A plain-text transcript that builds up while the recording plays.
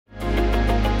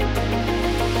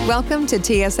Welcome to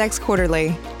TSX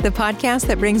Quarterly, the podcast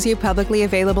that brings you publicly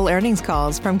available earnings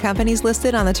calls from companies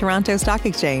listed on the Toronto Stock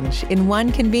Exchange in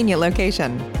one convenient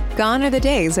location. Gone are the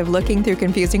days of looking through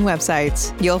confusing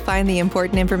websites. You'll find the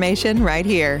important information right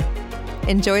here.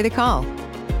 Enjoy the call.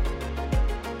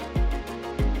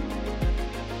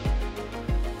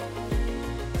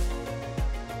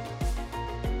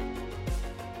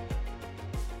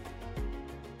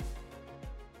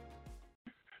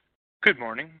 Good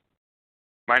morning.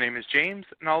 My name is James,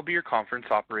 and I'll be your conference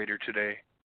operator today.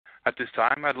 At this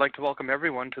time, I'd like to welcome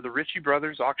everyone to the Ritchie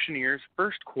Bros. Auctioneers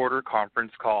first quarter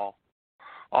conference call.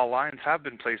 All lines have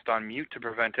been placed on mute to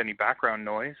prevent any background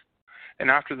noise,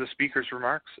 and after the speaker's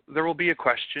remarks, there will be a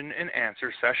question and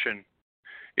answer session.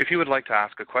 If you would like to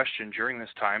ask a question during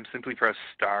this time, simply press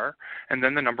star and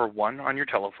then the number 1 on your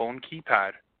telephone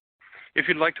keypad. If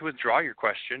you'd like to withdraw your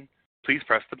question, please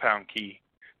press the pound key.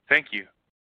 Thank you.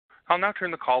 I'll now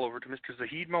turn the call over to Mr.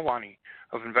 Zahid Mawani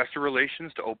of Investor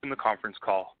Relations to open the conference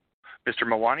call. Mr.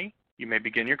 Mawani, you may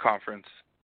begin your conference.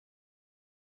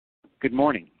 Good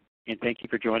morning, and thank you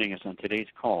for joining us on today's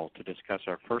call to discuss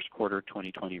our first quarter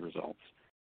 2020 results.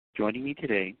 Joining me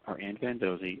today are Ann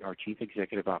Fandozzi, our Chief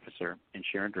Executive Officer, and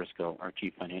Sharon Driscoll, our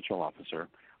Chief Financial Officer,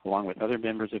 along with other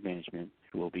members of management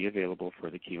who will be available for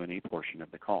the Q&A portion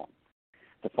of the call.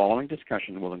 The following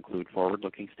discussion will include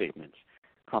forward-looking statements.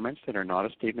 Comments that are not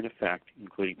a statement of fact,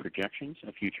 including projections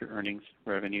of future earnings,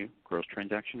 revenue, gross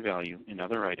transaction value, and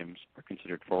other items, are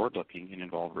considered forward-looking and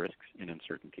involve risks and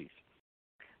uncertainties.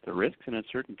 The risks and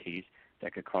uncertainties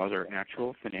that could cause our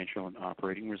actual financial and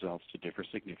operating results to differ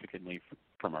significantly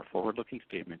from our forward-looking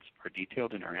statements are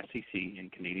detailed in our SEC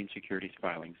and Canadian securities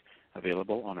filings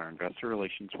available on our investor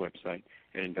relations website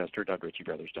at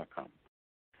investor.ritchiebrothers.com.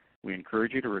 We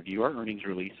encourage you to review our earnings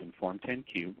release and Form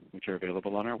 10-Q, which are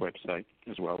available on our website,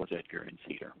 as well as EDGAR and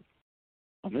SEDAR.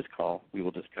 On this call, we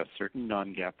will discuss certain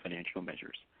non-GAAP financial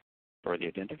measures. For the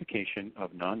identification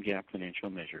of non-GAAP financial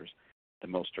measures, the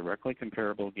most directly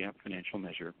comparable GAAP financial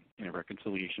measure, and a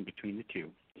reconciliation between the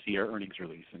two, see our earnings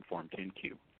release and Form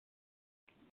 10-Q.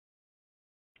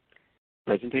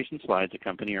 Presentation slides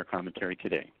accompany our commentary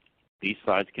today. These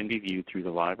slides can be viewed through the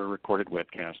live or recorded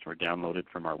webcast or downloaded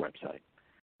from our website.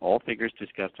 All figures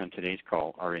discussed on today's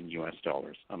call are in U.S.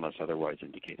 dollars, unless otherwise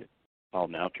indicated. I'll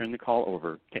now turn the call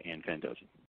over to Ann Fandozzi.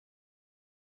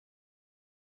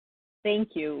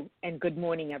 Thank you, and good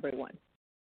morning, everyone.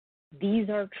 These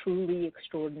are truly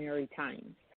extraordinary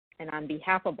times, and on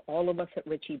behalf of all of us at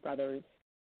Ritchie Bros.,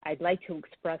 I'd like to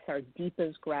express our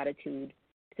deepest gratitude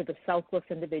to the selfless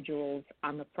individuals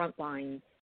on the front lines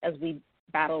as we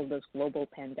battle this global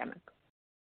pandemic.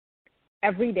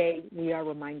 Every day, we are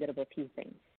reminded of a few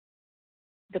things.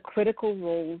 The critical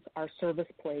roles our service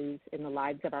plays in the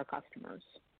lives of our customers,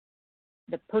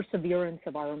 the perseverance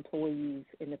of our employees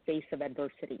in the face of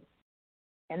adversity,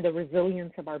 and the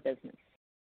resilience of our business,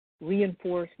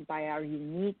 reinforced by our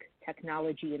unique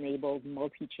technology-enabled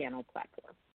multi-channel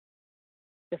platform.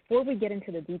 Before we get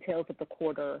into the details of the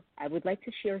quarter, I would like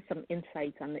to share some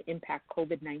insights on the impact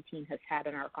COVID-19 has had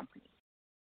on our company.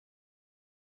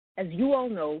 As you all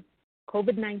know,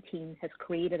 COVID-19 has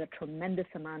created a tremendous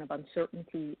amount of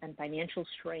uncertainty and financial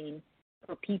strain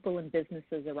for people and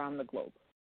businesses around the globe.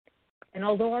 And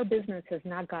although our business has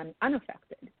not gone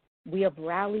unaffected, we have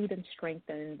rallied and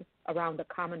strengthened around a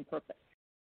common purpose,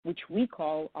 which we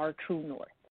call our true north,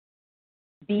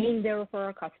 being there for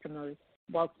our customers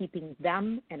while keeping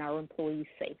them and our employees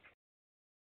safe.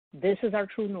 This is our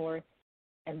true north,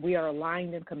 and we are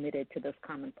aligned and committed to this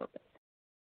common purpose.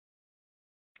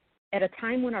 At a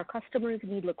time when our customers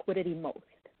need liquidity most,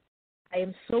 I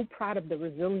am so proud of the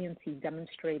resiliency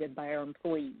demonstrated by our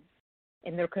employees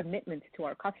and their commitment to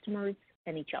our customers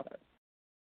and each other.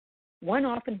 One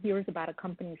often hears about a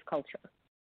company's culture,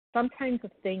 sometimes a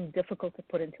thing difficult to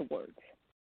put into words.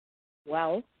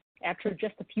 Well, after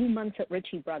just a few months at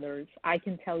Ritchie Bros., I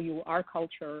can tell you our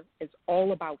culture is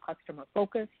all about customer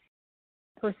focus,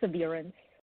 perseverance,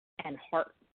 and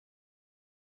heart.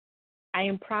 I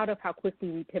am proud of how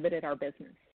quickly we pivoted our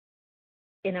business.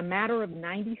 In a matter of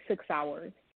 96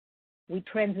 hours, we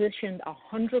transitioned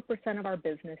 100% of our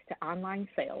business to online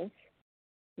sales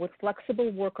with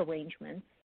flexible work arrangements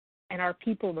and our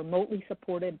people remotely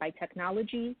supported by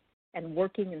technology and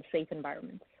working in safe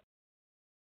environments.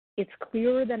 It's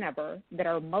clearer than ever that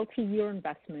our multi-year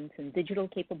investments in digital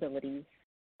capabilities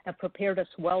have prepared us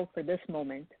well for this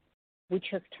moment, which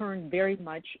has turned very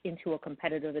much into a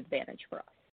competitive advantage for us.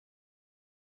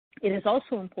 It is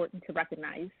also important to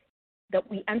recognize that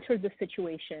we entered the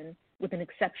situation with an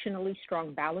exceptionally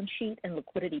strong balance sheet and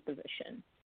liquidity position.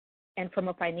 And from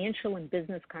a financial and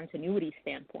business continuity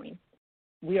standpoint,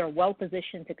 we are well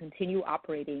positioned to continue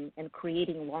operating and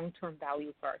creating long-term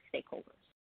value for our stakeholders.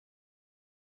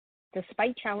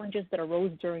 Despite challenges that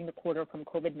arose during the quarter from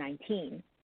COVID-19,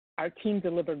 our team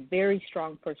delivered very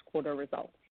strong first quarter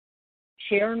results.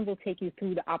 Sharon will take you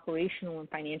through the operational and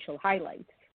financial highlights,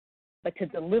 but to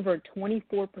deliver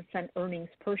 24% earnings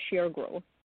per share growth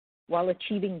while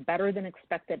achieving better than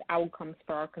expected outcomes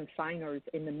for our consignors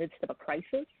in the midst of a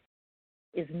crisis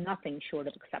is nothing short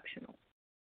of exceptional.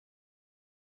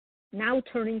 Now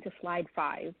turning to slide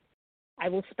 5, I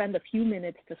will spend a few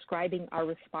minutes describing our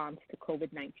response to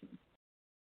COVID-19.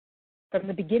 From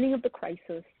the beginning of the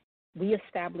crisis, we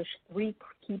established 3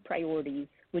 key priorities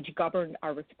which governed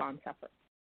our response efforts.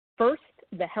 First,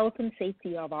 the health and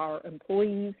safety of our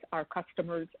employees, our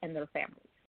customers, and their families.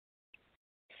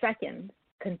 Second,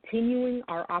 continuing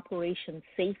our operations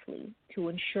safely to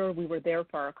ensure we were there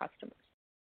for our customers.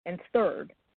 And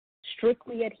third,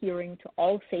 strictly adhering to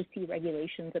all safety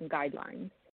regulations and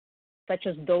guidelines, such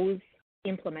as those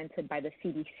implemented by the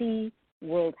CDC,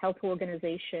 World Health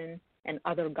Organization, and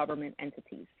other government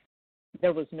entities.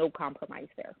 There was no compromise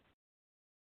there.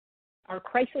 Our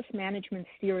crisis management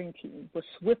steering team was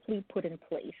swiftly put in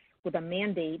place with a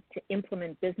mandate to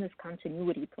implement business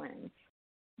continuity plans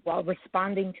while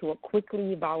responding to a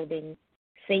quickly evolving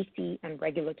safety and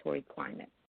regulatory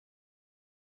climate.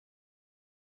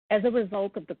 As a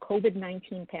result of the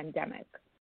COVID-19 pandemic,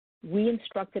 we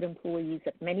instructed employees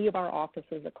at many of our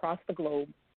offices across the globe,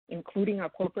 including our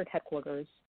corporate headquarters,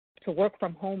 to work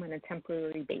from home on a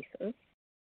temporary basis,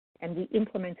 and we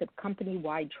implemented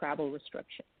company-wide travel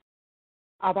restrictions.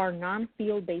 Of our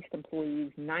non-field-based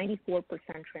employees, 94%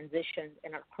 transitioned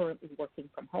and are currently working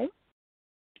from home.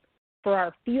 For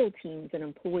our field teams and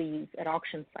employees at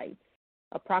auction sites,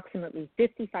 approximately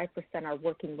 55% are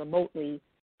working remotely,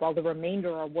 while the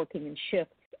remainder are working in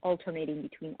shifts alternating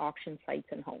between auction sites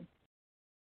and home.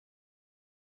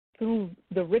 Through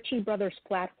the Ritchie Brothers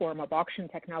platform of auction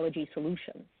technology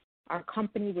solutions, our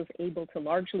company was able to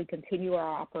largely continue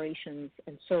our operations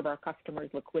and serve our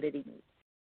customers' liquidity needs.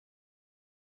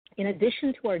 In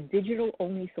addition to our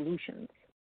digital-only solutions,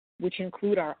 which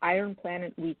include our Iron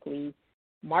Planet Weekly,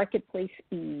 Marketplace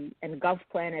Speed, and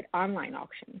GovPlanet online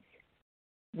auctions,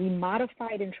 we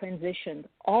modified and transitioned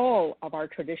all of our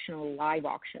traditional live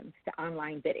auctions to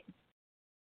online bidding.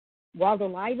 While the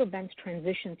live events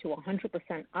transitioned to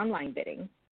 100% online bidding,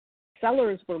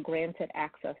 sellers were granted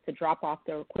access to drop off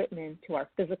their equipment to our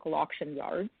physical auction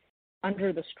yards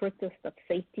under the strictest of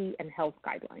safety and health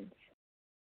guidelines.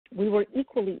 We were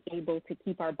equally able to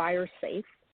keep our buyers safe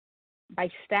by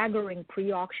staggering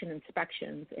pre-auction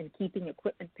inspections and keeping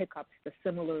equipment pickups to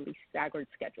similarly staggered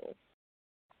schedules.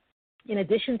 In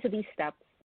addition to these steps,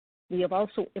 we have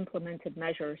also implemented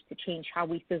measures to change how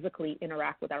we physically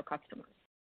interact with our customers,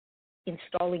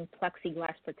 installing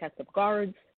plexiglass protective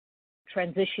guards,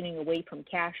 transitioning away from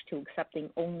cash to accepting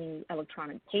only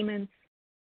electronic payments,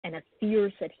 and a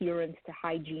fierce adherence to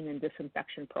hygiene and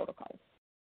disinfection protocols.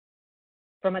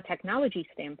 From a technology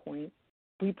standpoint,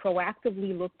 we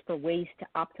proactively looked for ways to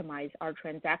optimize our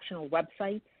transactional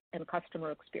websites and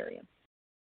customer experience.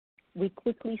 We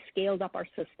quickly scaled up our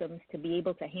systems to be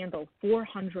able to handle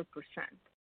 400%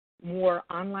 more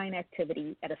online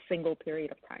activity at a single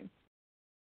period of time.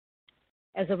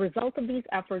 As a result of these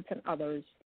efforts and others,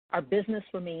 our business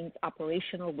remains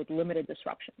operational with limited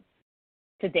disruptions.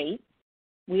 To date,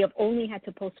 we have only had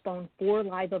to postpone 4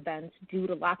 live events due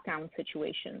to lockdown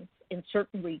situations in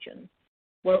certain regions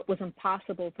where it was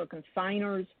impossible for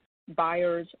consignors,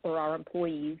 buyers, or our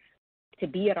employees to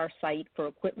be at our site for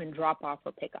equipment drop-off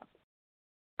or pickup.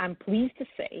 I'm pleased to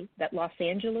say that Los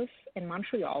Angeles and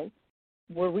Montreal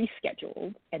were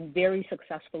rescheduled and very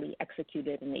successfully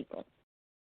executed in April.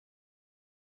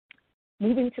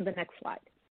 Moving to the next slide.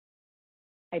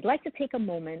 I'd like to take a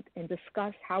moment and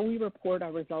discuss how we report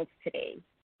our results today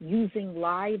using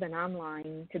live and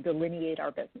online to delineate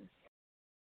our business.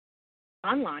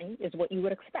 Online is what you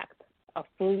would expect, a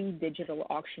fully digital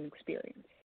auction experience.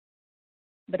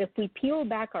 But if we peel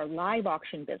back our live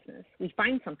auction business, we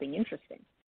find something interesting.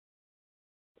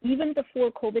 Even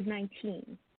before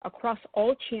COVID-19, across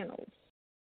all channels,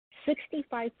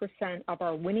 65% of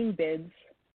our winning bids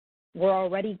were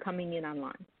already coming in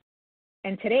online.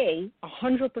 And today,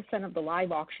 100% of the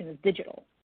live auction is digital.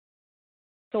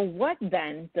 So what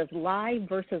then does live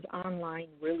versus online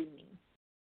really mean?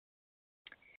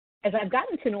 As I've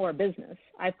gotten to know our business,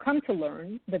 I've come to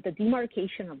learn that the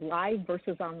demarcation of live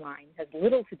versus online has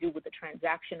little to do with the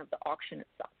transaction of the auction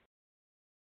itself.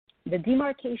 The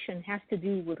demarcation has to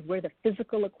do with where the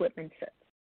physical equipment sits.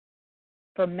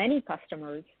 For many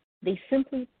customers, they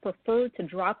simply prefer to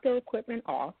drop their equipment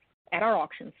off at our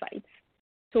auction sites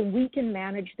so we can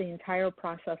manage the entire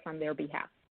process on their behalf,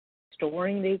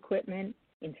 storing the equipment,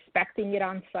 inspecting it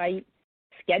on site,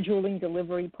 scheduling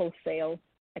delivery post-sale,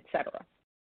 etc.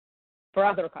 For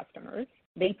other customers,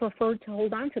 they prefer to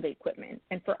hold on to the equipment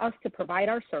and for us to provide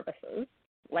our services,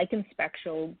 like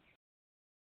inspections,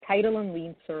 title and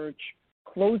lien search,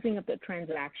 closing of the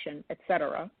transaction,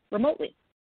 etc., remotely.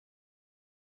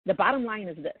 The bottom line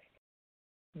is this: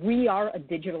 we are a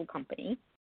digital company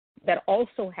that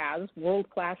also has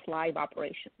world-class live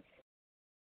operations.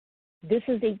 This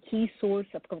is a key source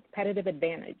of competitive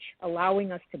advantage,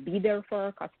 allowing us to be there for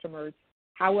our customers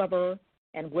however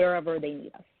and wherever they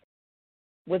need us.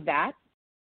 With that,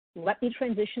 let me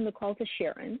transition the call to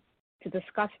Sharon to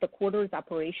discuss the quarter's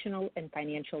operational and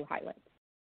financial highlights.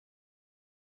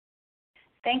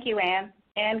 Thank you, Ann,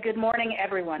 and good morning,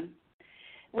 everyone.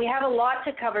 We have a lot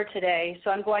to cover today, so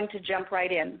I'm going to jump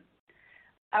right in.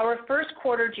 Our first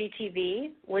quarter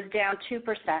GTV was down 2%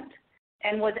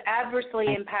 and was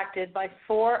adversely impacted by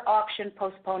 4 auction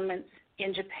postponements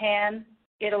in Japan,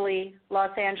 Italy,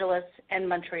 Los Angeles, and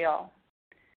Montreal.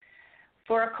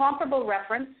 For a comparable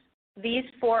reference, these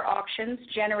 4 auctions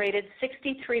generated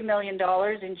 $63 million in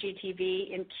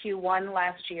GTV in Q1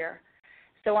 last year.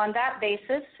 So on that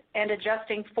basis, and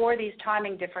adjusting for these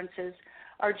timing differences,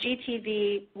 our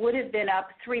GTV would have been up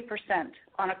 3%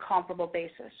 on a comparable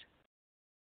basis.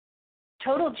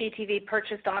 Total GTV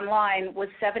purchased online was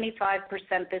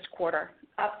 75% this quarter,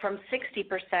 up from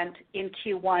 60% in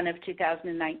Q1 of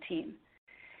 2019.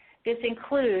 This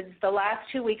includes the last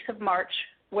 2 weeks of March,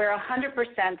 where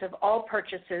 100% of all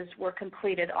purchases were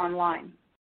completed online.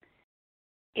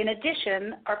 In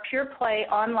addition, our pure-play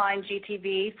online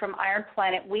GTV from Iron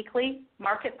Planet Weekly,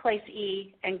 Marketplace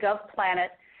E, and GovPlanet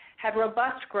had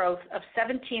robust growth of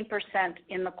 17%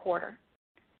 in the quarter.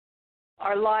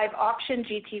 Our live auction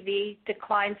GTV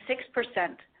declined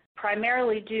 6%,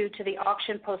 primarily due to the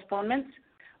auction postponements,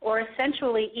 or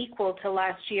essentially equal to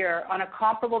last year on a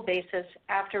comparable basis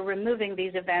after removing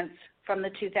these events from the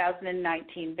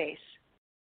 2019 base.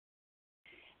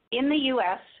 In the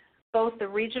U.S., both the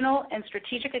regional and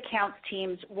strategic accounts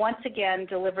teams once again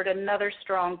delivered another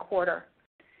strong quarter.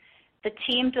 The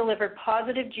team delivered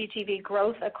positive GTV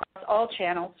growth across all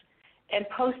channels and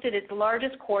posted its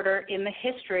largest quarter in the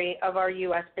history of our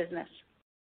U.S. business.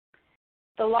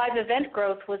 The live event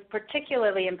growth was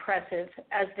particularly impressive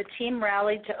as the team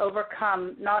rallied to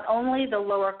overcome not only the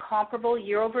lower comparable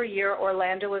year-over-year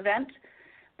Orlando event,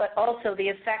 but also the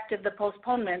effect of the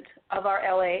postponement of our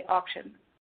LA auction.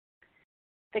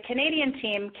 The Canadian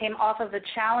team came off of a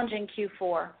challenging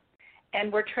Q4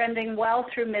 and were trending well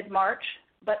through mid-March,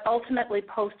 but ultimately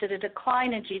posted a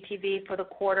decline in GTV for the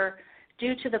quarter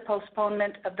due to the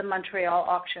postponement of the Montreal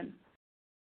auction.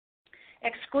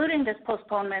 Excluding this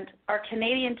postponement, our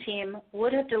Canadian team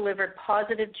would have delivered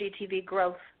positive GTV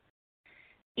growth.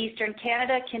 Eastern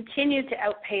Canada continued to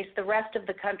outpace the rest of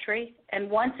the country and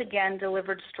once again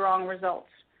delivered strong results.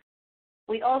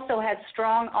 We also had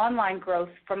strong online growth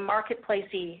from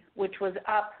Marketplace E, which was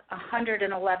up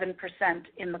 111%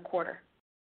 in the quarter.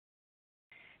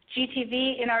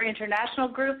 GTV in our international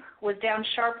group was down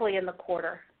sharply in the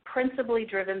quarter, principally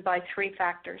driven by 3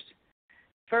 factors.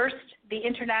 First, the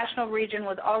international region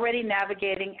was already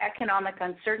navigating economic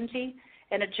uncertainty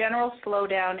and a general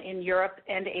slowdown in Europe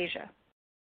and Asia.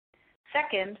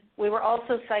 Second, we were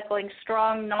also cycling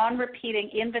strong non-repeating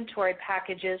inventory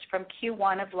packages from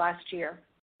Q1 of last year.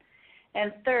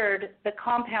 And third, the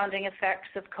compounding effects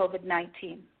of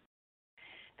COVID-19.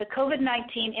 The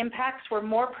COVID-19 impacts were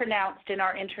more pronounced in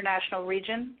our international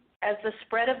region as the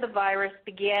spread of the virus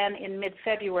began in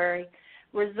mid-February,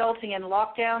 resulting in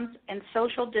lockdowns and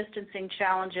social distancing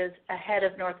challenges ahead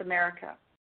of North America.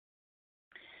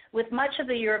 With much of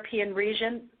the European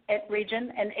region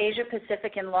and Asia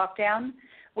Pacific in lockdown,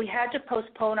 we had to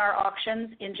postpone our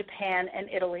auctions in Japan and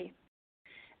Italy.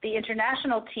 The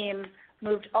international team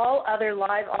moved all other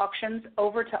live auctions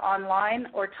over to online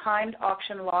or timed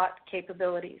auction lot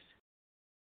capabilities.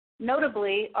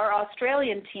 Notably, our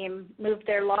Australian team moved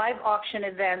their live auction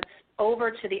events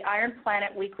over to the Iron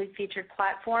Planet Weekly featured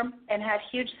platform and had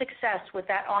huge success with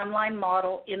that online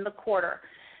model in the quarter,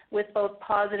 with both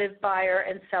positive buyer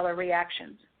and seller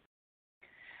reactions.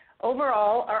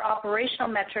 Overall, our operational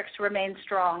metrics remain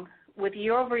strong, with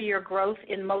year-over-year growth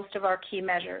in most of our key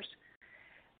measures.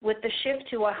 With the shift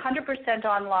to 100%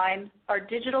 online, our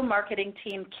digital marketing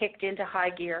team kicked into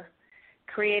high gear,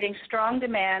 creating strong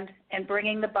demand and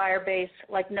bringing the buyer base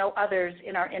like no others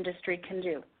in our industry can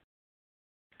do.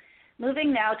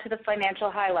 Moving now to the financial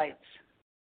highlights.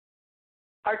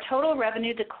 Our total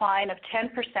revenue decline of 10%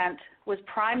 was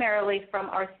primarily from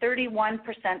our 31%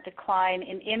 decline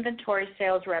in inventory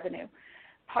sales revenue,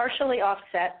 partially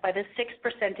offset by the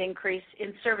 6% increase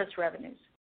in service revenues.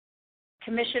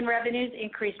 Commission revenues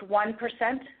increased 1%,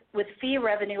 with fee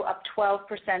revenue up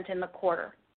 12% in the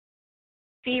quarter.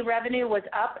 Fee revenue was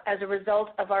up as a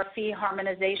result of our fee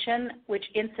harmonization, which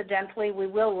incidentally we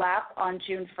will lap on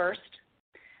June 1st,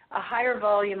 a higher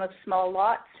volume of small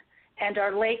lots, and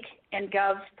our Lake and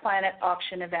Gov Planet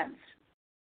auction events.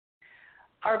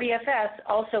 RBFS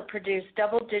also produced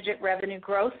double-digit revenue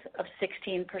growth of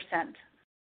 16%.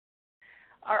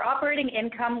 Our operating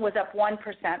income was up 1%,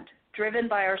 driven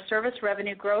by our service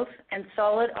revenue growth and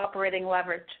solid operating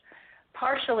leverage,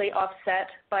 partially offset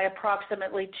by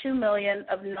approximately $2 million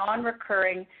of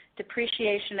non-recurring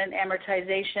depreciation and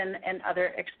amortization and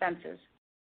other expenses.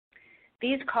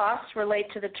 These costs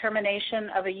relate to the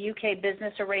termination of a UK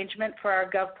business arrangement for our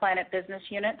Gov Planet business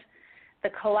unit, the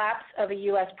collapse of a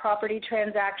U.S. property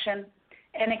transaction,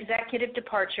 and executive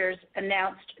departures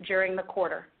announced during the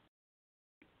quarter.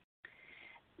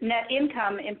 Net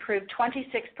income improved 26%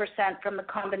 from the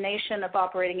combination of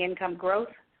operating income growth,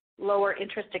 lower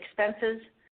interest expenses,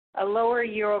 a lower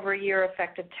year-over-year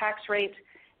effective tax rate,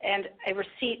 and a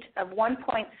receipt of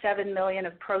 $1.7 million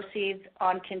of proceeds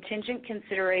on contingent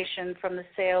consideration from the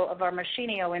sale of our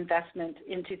Machinio investment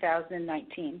in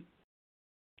 2019.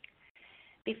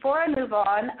 Before I move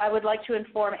on, I would like to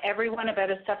inform everyone about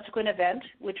a subsequent event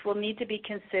which will need to be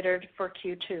considered for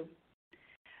Q2.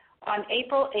 On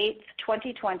April 8,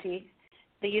 2020,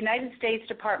 the United States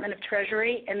Department of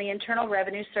Treasury and the Internal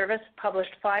Revenue Service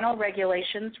published final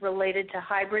regulations related to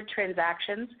hybrid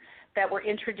transactions that were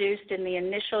introduced in the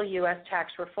initial U.S.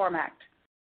 Tax Reform Act.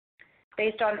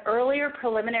 Based on earlier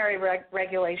preliminary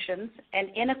regulations and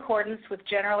in accordance with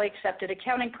generally accepted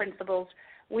accounting principles,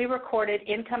 we recorded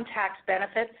income tax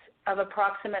benefits of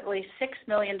approximately $6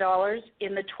 million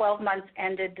in the 12 months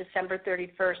ended December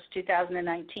 31st,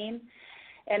 2019,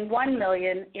 and $1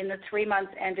 million in the 3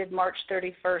 months ended March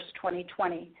 31st,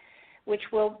 2020, which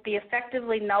will be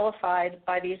effectively nullified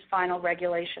by these final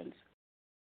regulations.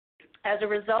 As a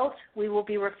result, we will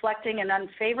be reflecting an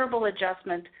unfavorable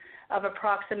adjustment of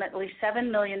approximately $7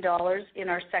 million in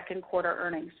our second quarter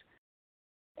earnings.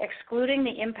 Excluding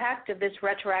the impact of this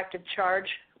retroactive charge,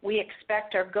 we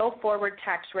expect our go-forward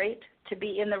tax rate to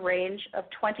be in the range of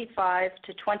 25%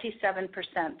 to 27%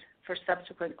 for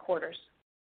subsequent quarters.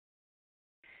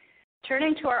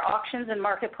 Turning to our auctions and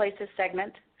marketplaces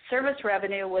segment, service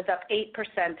revenue was up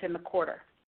 8% in the quarter.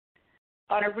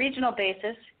 On a regional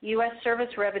basis, U.S. service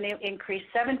revenue increased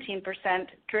 17%,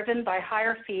 driven by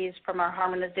higher fees from our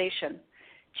harmonization,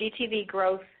 GTV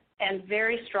growth, and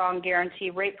very strong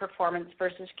guarantee rate performance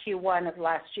versus Q1 of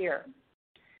last year.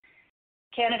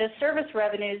 Canada's service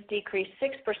revenues decreased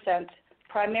 6%,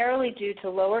 primarily due to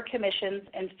lower commissions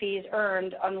and fees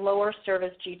earned on lower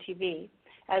service GTV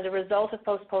as a result of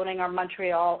postponing our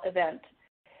Montreal event.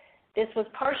 This was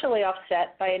partially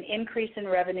offset by an increase in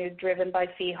revenue driven by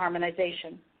fee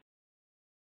harmonization.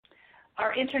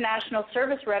 Our international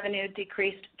service revenue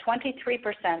decreased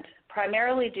 23%,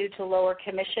 primarily due to lower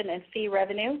commission and fee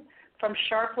revenue from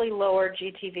sharply lower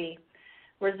GTV,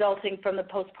 resulting from the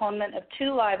postponement of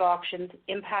 2 live auctions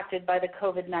impacted by the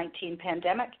COVID-19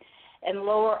 pandemic and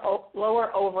lower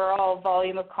overall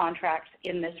volume of contracts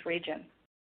in this region.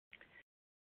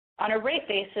 On a rate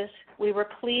basis, we were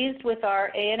pleased with our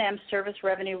A&M service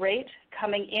revenue rate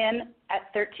coming in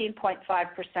at 13.5%,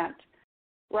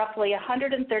 roughly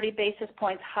 130 basis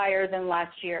points higher than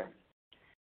last year.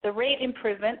 The rate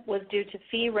improvement was due to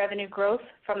fee revenue growth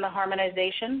from the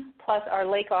harmonization, plus our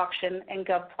Lake auction and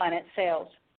Gov Planet sales.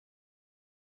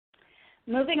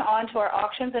 Moving on to our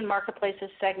auctions and marketplaces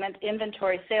segment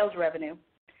inventory sales revenue.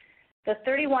 The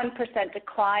 31%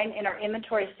 decline in our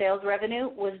inventory sales revenue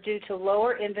was due to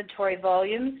lower inventory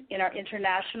volumes in our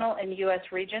international and U.S.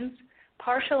 regions,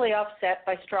 partially offset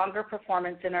by stronger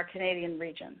performance in our Canadian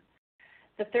region.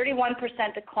 The 31%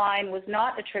 decline was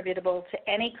not attributable to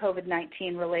any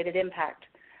COVID-19 related impact.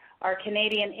 Our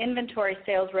Canadian inventory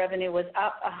sales revenue was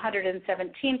up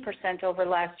 117% over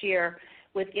last year,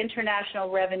 with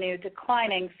international revenue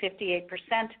declining 58%,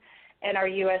 and our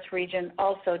U.S. region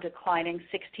also declining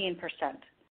 16%.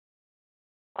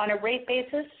 On a rate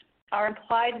basis, our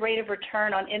implied rate of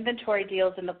return on inventory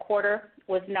deals in the quarter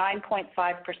was 9.5%,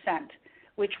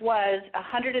 which was a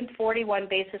 141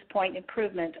 basis point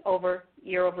improvement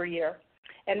year over year,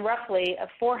 and roughly a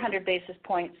 400 basis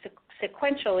point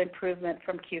sequential improvement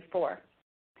from Q4.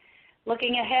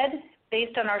 Looking ahead,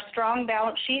 based on our strong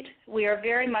balance sheet, we are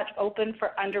very much open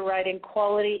for underwriting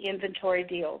quality inventory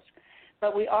deals,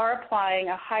 but we are applying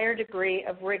a higher degree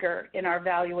of rigor in our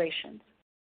valuations.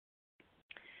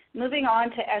 Moving on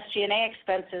to SG&A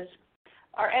expenses,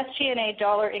 our SG&A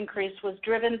dollar increase was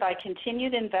driven by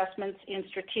continued investments in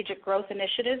strategic growth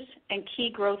initiatives and key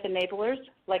growth enablers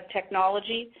like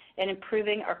technology and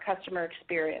improving our customer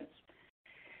experience.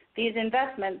 These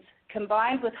investments,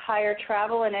 combined with higher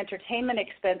travel and entertainment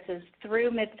expenses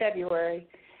through mid-February,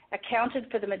 accounted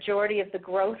for the majority of the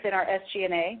growth in our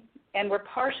SG&A and were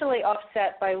partially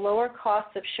offset by lower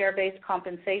costs of share-based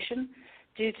compensation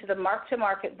due to the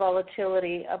mark-to-market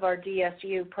volatility of our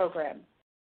DSU program.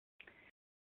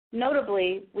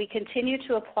 Notably, we continue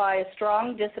to apply a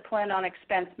strong discipline on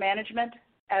expense management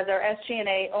as our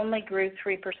SG&A only grew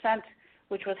 3%,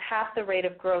 which was half the rate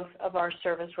of growth of our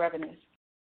service revenues.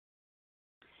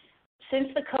 Since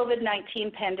the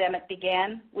COVID-19 pandemic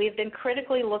began, we have been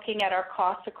critically looking at our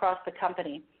costs across the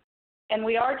company, and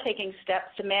we are taking steps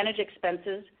to manage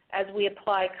expenses as we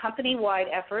apply company-wide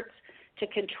efforts to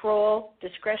control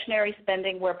discretionary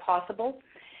spending where possible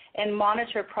and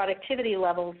monitor productivity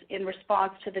levels in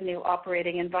response to the new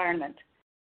operating environment.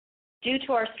 Due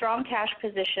to our strong cash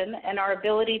position and our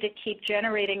ability to keep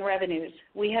generating revenues,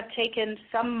 we have taken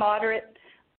some moderate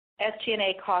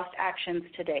SG&A cost actions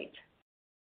to date.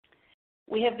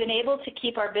 We have been able to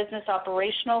keep our business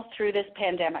operational through this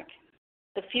pandemic.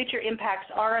 The future impacts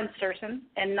are uncertain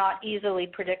and not easily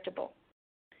predictable.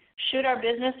 Should our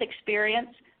business experience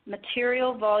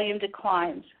material volume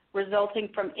declines resulting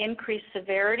from increased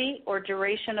severity or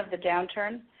duration of the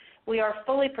downturn, we are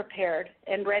fully prepared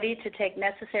and ready to take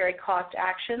necessary cost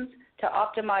actions to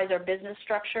optimize our business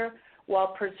structure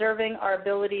while preserving our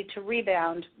ability to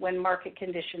rebound when market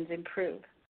conditions improve.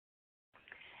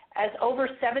 As over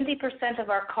 70% of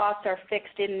our costs are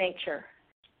fixed in nature,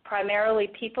 primarily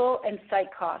people and site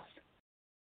costs,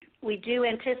 we do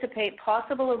anticipate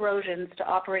possible erosions to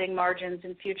operating margins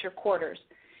in future quarters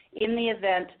in the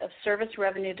event of service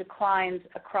revenue declines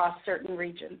across certain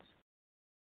regions.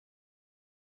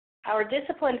 Our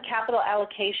disciplined capital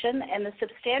allocation and the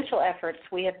substantial efforts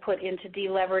we have put into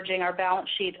deleveraging our balance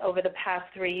sheet over the past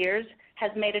 3 years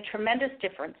has made a tremendous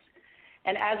difference,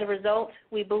 and as a result,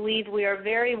 we believe we are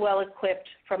very well equipped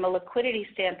from a liquidity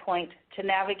standpoint to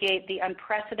navigate the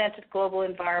unprecedented global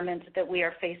environment that we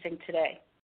are facing today.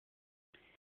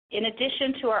 In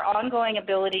addition to our ongoing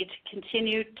ability to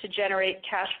continue to generate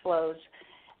cash flows,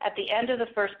 at the end of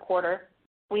the first quarter,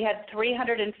 we had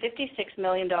 $356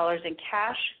 million in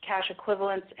cash, cash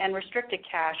equivalents, and restricted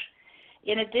cash,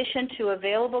 in addition to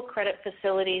available credit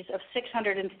facilities of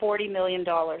 $640 million,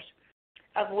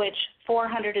 of which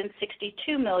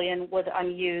 $462 million was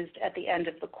unused at the end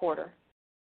of the quarter.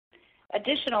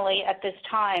 Additionally, at this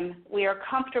time, we are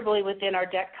comfortably within our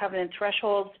debt covenant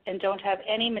thresholds and don't have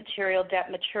any material debt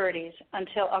maturities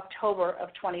until October of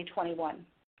 2021.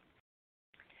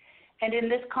 And in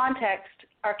this context,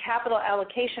 our capital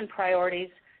allocation priorities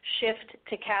shift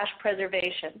to cash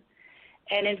preservation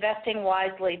and investing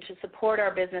wisely to support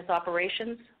our business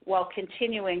operations while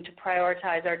continuing to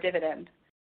prioritize our dividend.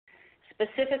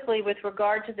 Specifically with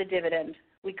regard to the dividend,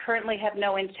 we currently have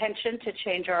no intention to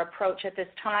change our approach at this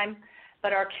time,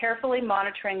 but are carefully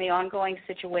monitoring the ongoing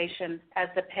situation as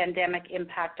the pandemic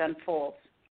impact unfolds.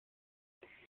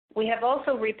 We have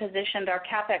also repositioned our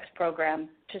CapEx program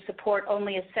to support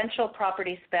only essential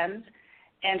property spends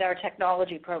and our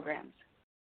technology programs.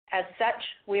 As such,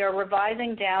 we are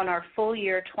revising down our full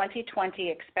year 2020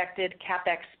 expected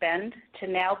CapEx spend to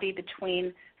now be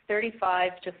between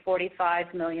 $35 to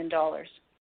 $45 million.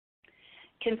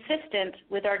 Consistent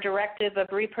with our directive of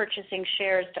repurchasing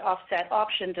shares to offset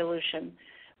option dilution,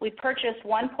 we purchased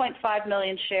 1.5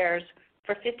 million shares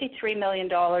for $53 million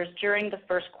during the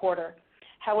first quarter.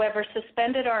 However,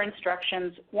 suspended our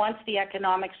instructions once the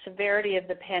economic severity of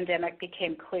the pandemic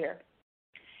became clear.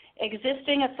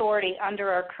 Existing authority under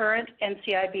our current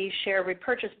NCIB share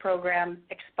repurchase program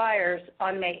expires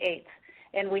on May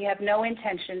 8th, and we have no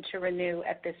intention to renew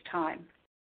at this time.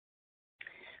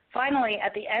 Finally,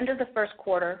 at the end of the first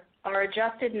quarter, our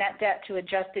adjusted net debt to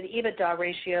adjusted EBITDA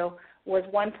ratio was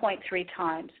 1.3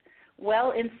 times,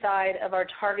 well inside of our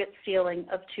target ceiling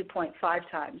of 2.5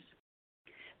 times.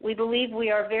 We believe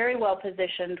we are very well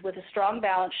positioned with a strong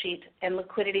balance sheet and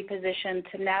liquidity position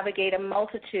to navigate a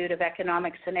multitude of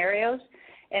economic scenarios,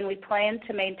 and we plan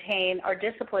to maintain our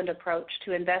disciplined approach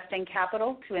to investing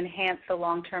capital to enhance the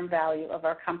long-term value of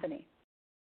our company.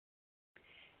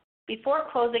 Before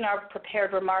closing our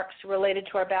prepared remarks related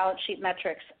to our balance sheet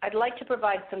metrics, I'd like to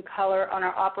provide some color on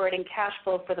our operating cash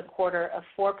flow for the quarter of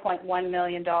 $4.1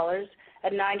 million, a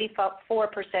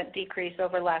 94% decrease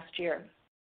over last year.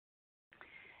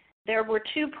 There were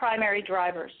two primary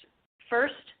drivers.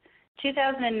 First,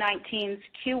 2019's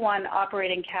Q1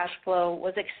 operating cash flow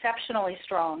was exceptionally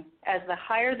strong as the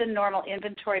higher than normal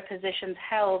inventory positions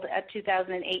held at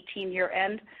 2018 year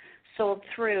end sold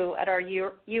through at our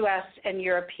U.S. and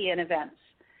European events.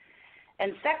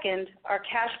 And second, our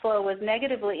cash flow was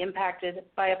negatively impacted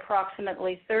by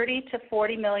approximately $30 to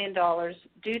 $40 million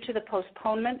due to the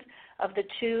postponement of the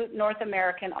 2 North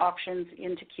American auctions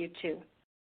into Q2.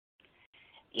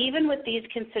 Even with these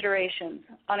considerations,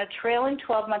 on a trailing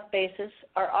 12-month basis,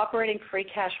 our operating free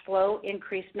cash flow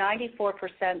increased 94%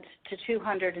 to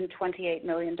 $228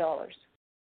 million.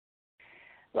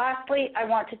 Lastly, I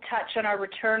want to touch on our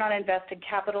return on invested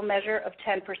capital measure of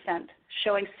 10%,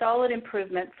 showing solid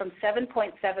improvement from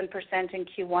 7.7% in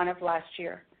Q1 of last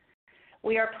year.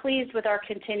 We are pleased with our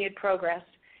continued progress,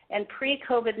 and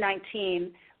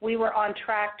pre-COVID-19, we were on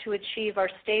track to achieve our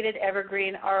stated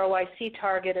evergreen ROIC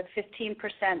target of 15%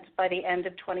 by the end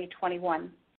of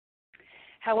 2021.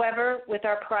 However, with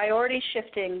our priorities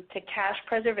shifting to cash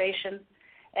preservation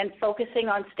and focusing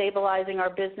on stabilizing our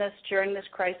business during this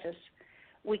crisis,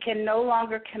 we can no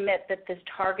longer commit that this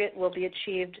target will be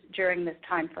achieved during this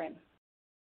time frame.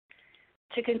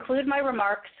 To conclude my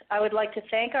remarks, I would like to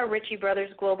thank our Ritchie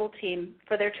Brothers global team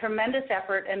for their tremendous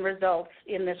effort and results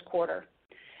in this quarter.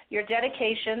 Your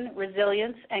dedication,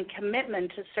 resilience, and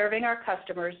commitment to serving our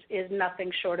customers is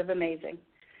nothing short of amazing.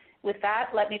 With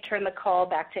that, let me turn the call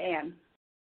back to Ann.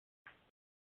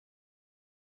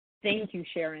 Thank you,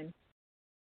 Sharon.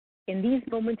 In these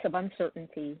moments of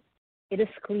uncertainty, it is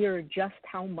clear just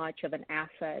how much of an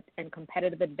asset and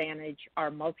competitive advantage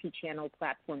our multi-channel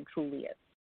platform truly is.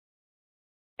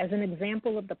 As an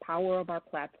example of the power of our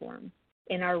platform,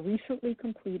 in our recently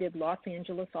completed Los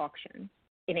Angeles auction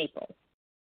in April,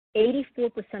 84%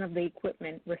 of the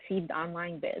equipment received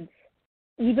online bids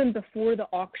even before the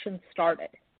auction started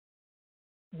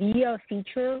via a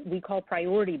feature we call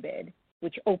Priority Bid,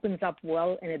 which opens up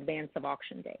well in advance of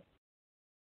auction day.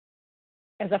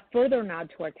 As a further nod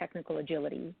to our technical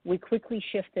agility, we quickly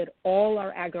shifted all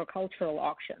our agricultural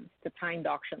auctions to timed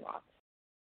auction lots.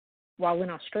 While in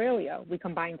Australia, we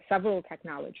combined several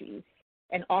technologies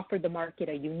and offered the market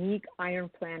a unique Iron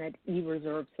Planet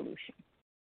eReserve solution.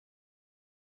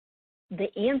 The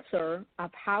answer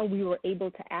of how we were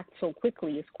able to act so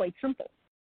quickly is quite simple.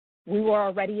 We were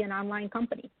already an online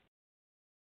company.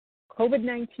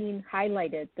 COVID-19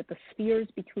 highlighted that the spheres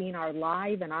between our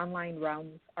live and online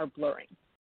realms are blurring,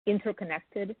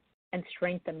 interconnected, and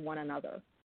strengthen one another.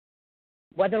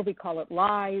 Whether we call it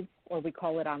live or we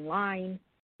call it online,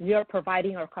 we are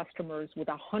providing our customers with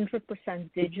a 100%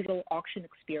 digital auction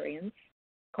experience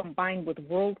combined with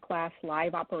world-class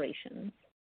live operations,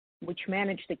 which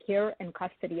manage the care and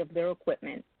custody of their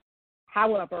equipment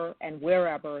however and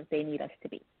wherever they need us to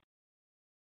be.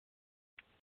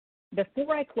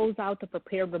 Before I close out the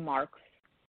prepared remarks,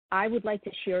 I would like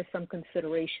to share some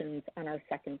considerations on our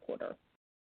second quarter.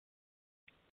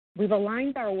 We've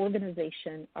aligned our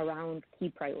organization around key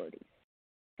priorities.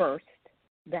 First,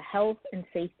 the health and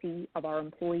safety of our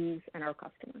employees and our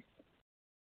customers.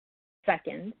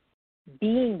 Second,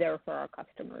 being there for our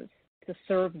customers to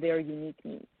serve their unique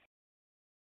needs.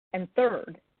 And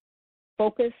third,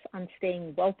 focus on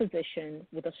staying well-positioned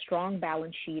with a strong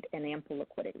balance sheet and ample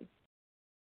liquidity.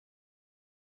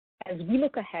 As we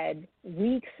look ahead,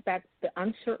 we expect the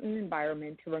uncertain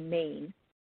environment to remain,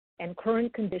 and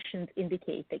current conditions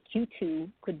indicate that Q2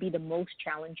 could be the most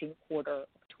challenging quarter of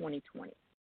 2020.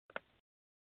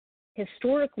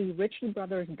 Historically, Ritchie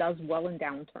Brothers does well in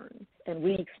downturns, and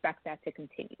we expect that to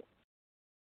continue.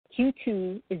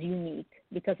 Q2 is unique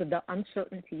because of the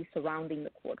uncertainty surrounding the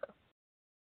quarter.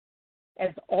 As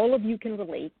all of you can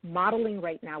relate, modeling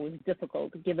right now is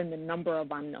difficult given the number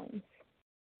of unknowns.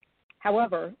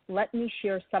 However, let me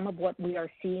share some of what we are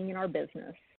seeing in our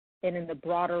business and in the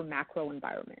broader macro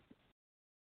environment.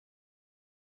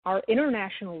 Our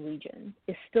international region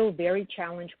is still very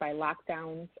challenged by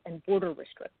lockdowns and border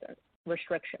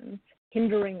restrictions,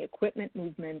 hindering equipment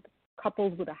movement,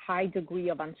 coupled with a high degree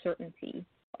of uncertainty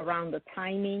around the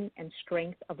timing and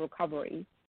strength of recovery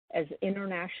as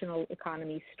international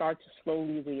economies start to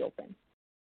slowly reopen.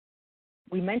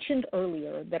 We mentioned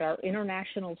earlier that our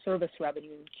international service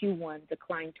revenue in Q1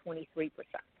 declined 23%.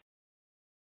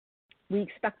 We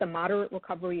expect a moderate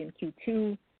recovery in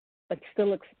Q2, but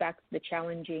still expect the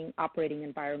challenging operating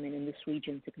environment in this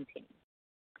region to continue.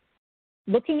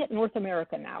 Looking at North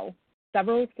America now,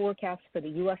 several forecasts for the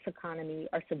U.S. economy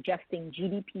are suggesting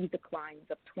GDP declines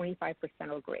of 25%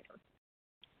 or greater.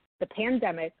 The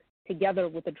pandemic, together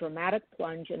with a dramatic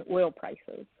plunge in oil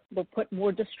prices, will put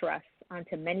more distress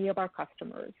onto many of our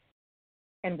customers,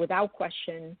 and without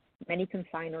question, many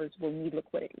consignors will need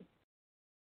liquidity.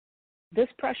 This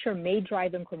pressure may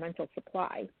drive incremental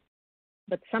supply,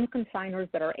 but some consignors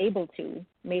that are able to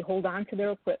may hold on to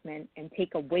their equipment and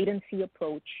take a wait-and-see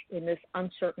approach in this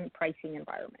uncertain pricing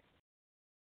environment.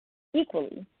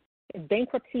 Equally, if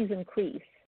bankruptcies increase,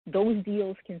 those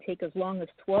deals can take as long as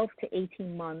 12 to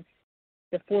 18 months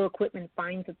before equipment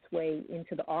finds its way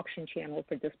into the auction channel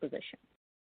for disposition.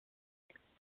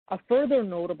 A further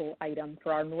notable item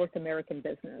for our North American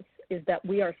business is that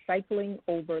we are cycling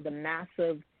over the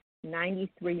massive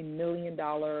 $93 million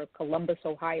Columbus,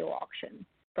 Ohio auction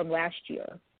from last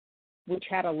year, which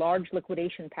had a large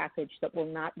liquidation package that will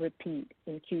not repeat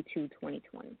in Q2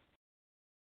 2020.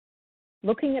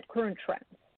 Looking at current trends,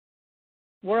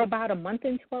 we're about a month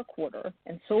into our quarter,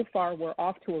 and so far we're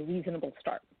off to a reasonable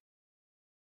start.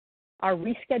 Our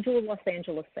rescheduled Los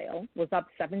Angeles sale was up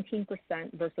 17%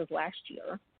 versus last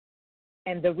year,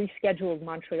 and the rescheduled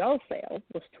Montreal sale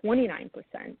was 29%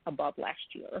 above last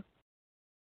year,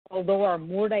 although our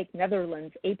Moerdijk,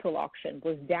 Netherlands April auction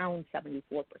was down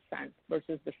 74%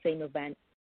 versus the same event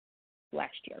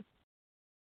last year,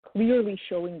 clearly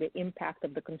showing the impact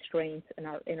of the constraints in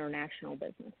our international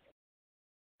business.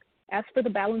 As for the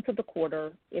balance of the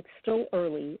quarter, it's still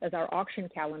early as our auction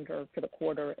calendar for the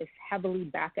quarter is heavily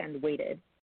back-end weighted,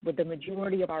 with the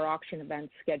majority of our auction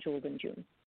events scheduled in June.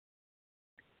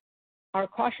 Our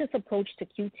cautious approach to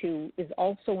Q2 is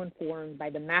also informed by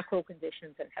the macro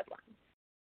conditions and headlines.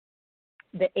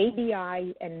 The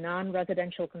ABI and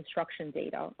non-residential construction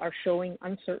data are showing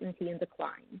uncertainty and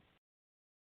decline,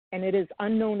 and it is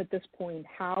unknown at this point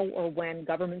how or when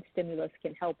government stimulus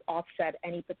can help offset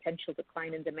any potential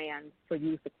decline in demand for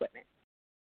used equipment.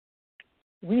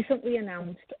 Recently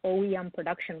announced OEM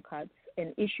production cuts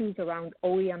and issues around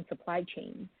OEM supply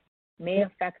chains may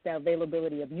affect the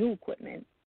availability of new equipment,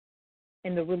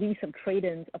 and the release of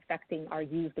trade-ins affecting our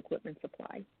used equipment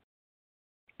supply.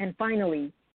 And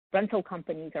finally, rental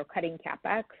companies are cutting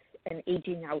CapEx and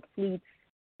aging out fleets,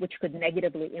 which could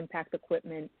negatively impact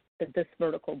equipment that this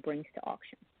vertical brings to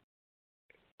auction.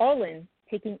 All in,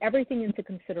 taking everything into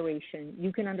consideration,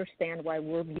 you can understand why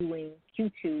we're viewing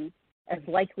Q2 as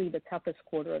likely the toughest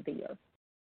quarter of the year.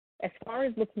 As far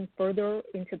as looking further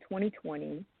into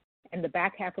 2020 and the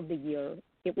back half of the year,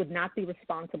 it would not be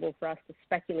responsible for us to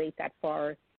speculate that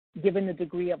far, given the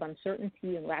degree of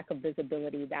uncertainty and lack of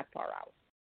visibility that far out.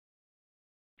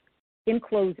 In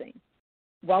closing,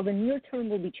 while the near term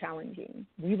will be challenging,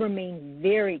 we remain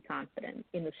very confident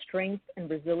in the strength and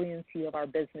resiliency of our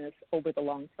business over the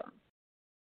long term.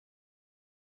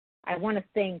 I want to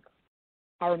thank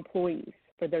our employees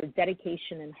for their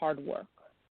dedication and hard work.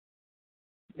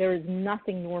 There is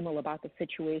nothing normal about the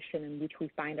situation in which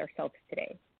we find ourselves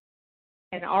today,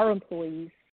 and our employees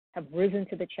have risen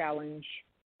to the challenge,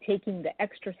 taking the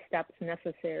extra steps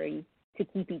necessary to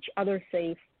keep each other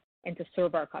safe and to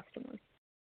serve our customers.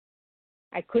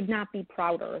 I could not be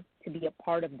prouder to be a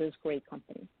part of this great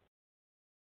company.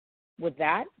 With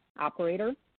that,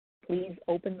 operator, please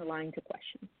open the line to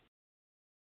questions.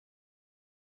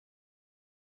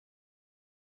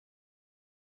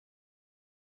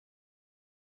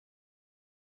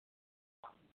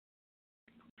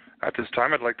 At this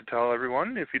time, I'd like to tell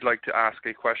everyone, if you'd like to ask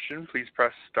a question, please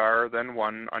press star, then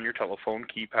 1 on your telephone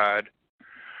keypad.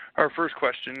 Our first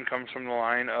question comes from the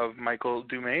line of Michael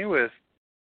Doumet with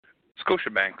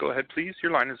Scotiabank. Go ahead, please.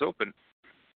 Your line is open.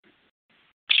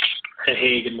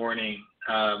 Hey, good morning.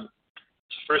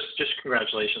 First, just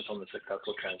congratulations on the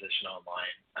successful transition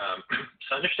online.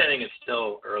 So understanding it's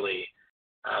still early,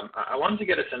 I wanted to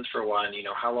get a sense for one,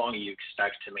 how long you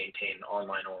expect to maintain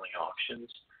online-only auctions.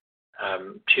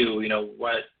 Two,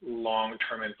 what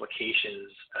long-term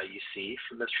implications you see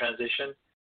from this transition.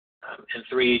 And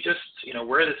three, just,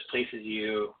 where this places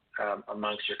you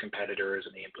amongst your competitors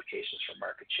and the implications for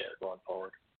market share going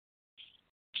forward.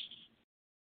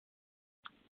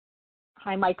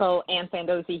 Hi, Michael. Ann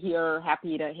Fandozzi here.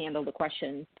 Happy to handle the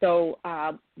question. So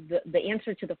the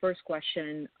answer to the first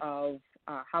question of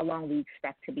how long we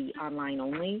expect to be online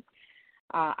only,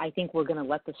 I think we're going to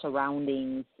let the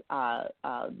surroundings,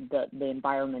 the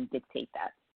environment dictate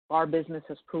that. Our business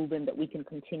has proven that we can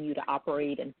continue to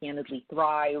operate and candidly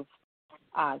thrive,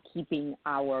 keeping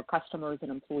our customers and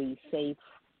employees safe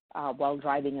while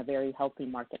driving a very healthy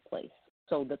marketplace.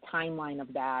 So the timeline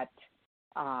of that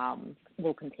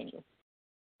will continue.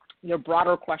 Your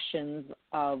broader questions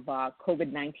of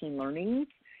COVID-19 learnings,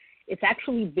 it's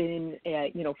actually been,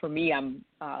 for me, I'm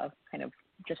kind of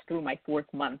just through my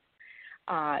 4th month.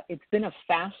 It's been a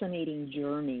fascinating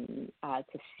journey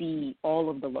to see all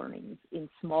of the learnings in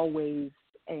small ways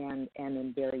and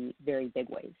in very, very big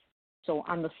ways. So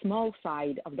on the small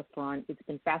side of the front, it's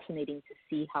been fascinating to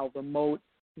see how remote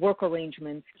work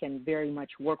arrangements can very much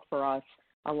work for us,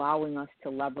 allowing us to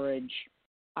leverage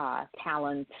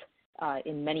talent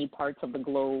in many parts of the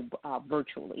globe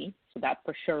virtually. So that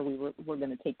for sure we're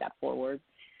going to take that forward.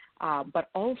 But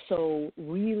also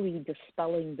really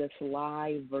dispelling this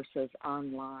live versus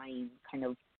online kind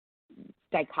of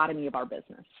dichotomy of our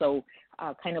business. So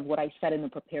kind of what I said in the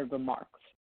prepared remarks.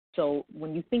 So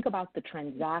when you think about the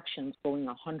transactions going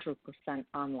 100%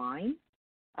 online,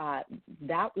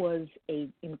 that was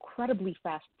an incredibly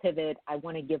fast pivot. I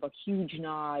want to give a huge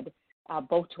nod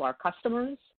both to our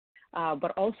customers,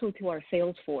 but also to our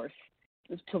sales force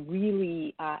to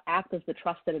really act as the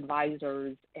trusted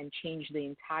advisors and change the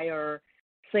entire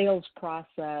sales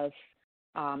process,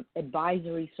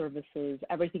 advisory services,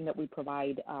 everything that we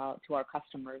provide to our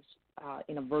customers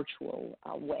in a virtual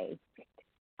way.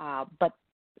 But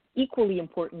equally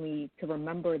importantly, to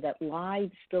remember that live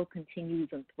still continues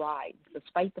and thrives,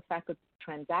 despite the fact that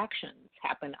transactions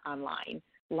happen online.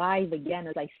 Live, again,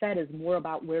 as I said, is more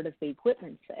about where does the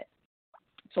equipment sit.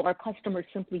 So our customers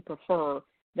simply prefer,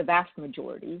 the vast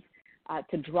majority,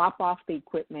 to drop off the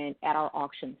equipment at our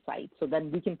auction site. So then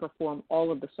we can perform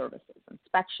all of the services,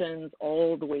 inspections,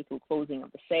 all the way through closing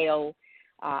of the sale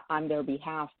on their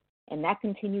behalf. And that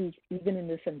continues even in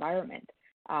this environment.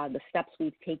 The steps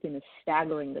we've taken is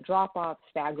staggering the drop-offs,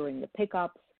 staggering the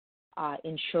pickups,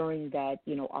 ensuring that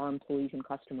our employees and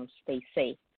customers stay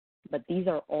safe. But these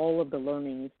are all of the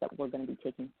learnings that we're going to be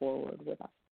taking forward with us.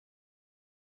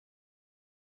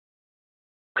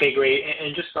 Okay, great.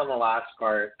 And just on the last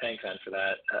part, thanks, Ann, for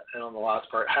that. And on the last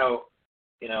part, how,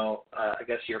 I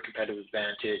guess your competitive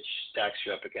advantage stacks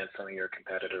you up against some of your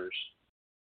competitors?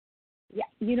 Yeah,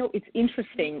 it's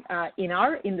interesting. In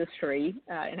our industry,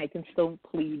 and I can still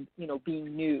plead,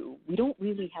 being new, we don't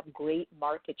really have great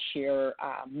market share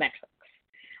metrics.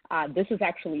 This is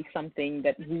actually something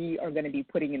that we are going to be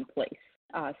putting in place,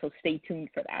 so stay tuned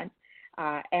for that.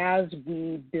 As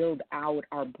we build out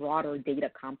our broader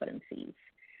data competencies,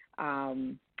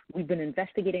 we've been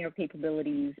investigating our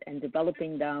capabilities and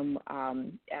developing them,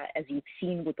 as you've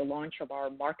seen with the launch of our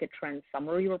Market Trend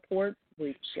Summary Report,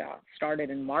 which started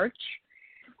in March,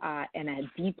 and a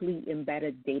deeply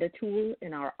embedded data tool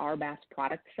in our RBAS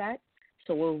product set.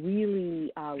 So we're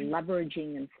really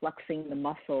leveraging and flexing the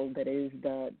muscle that is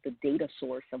the data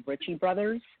source of Ritchie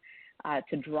Brothers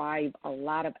to drive a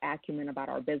lot of acumen about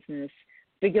our business.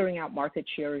 Figuring out market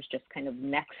share is just kind of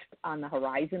next on the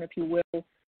horizon, if you will.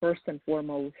 First and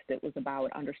foremost, it was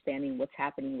about understanding what's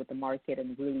happening with the market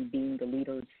and really being the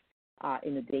leaders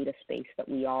in the data space that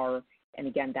we are. And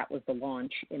again, that was the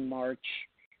launch in March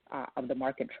of the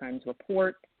Market Trends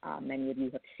Report. Many of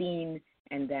you have seen,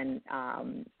 and then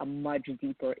a much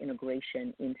deeper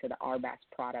integration into the RBAS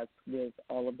product with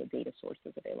all of the data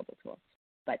sources available to us.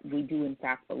 But we do, in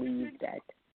fact, believe that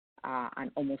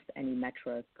on almost any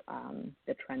metric,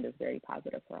 the trend is very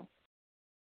positive for us.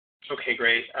 Okay,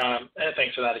 great. And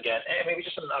thanks for that again. And maybe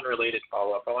just an unrelated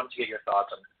follow-up. I wanted to get your thoughts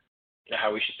on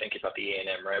how we should think about the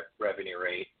A&M revenue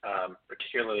rate,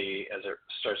 particularly as it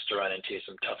starts to run into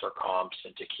some tougher comps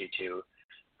into Q2.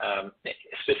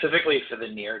 Specifically for the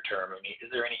near term, is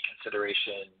there any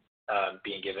consideration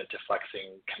being given to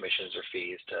flexing commissions or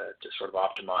fees to sort of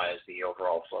optimize the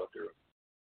overall flow through?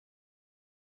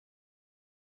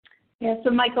 Yeah,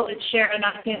 so Michael, it's Sharon.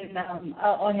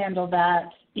 I'll handle that.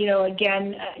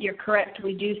 Again, you're correct.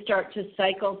 We do start to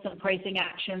cycle some pricing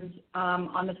actions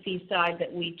on the fee side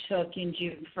that we took in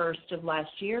June 1st of last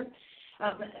year.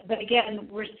 But again,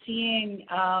 we're seeing,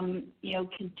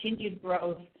 continued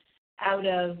growth out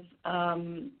of,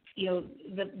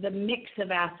 the mix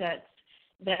of assets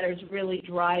that is really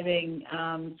driving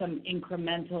some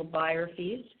incremental buyer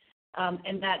fees.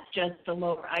 And that's just the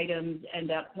lower items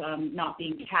end up not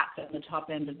being capped at the top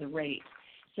end of the rate.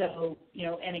 So,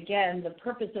 and again, the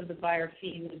purpose of the buyer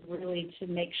fee was really to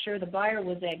make sure the buyer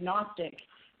was agnostic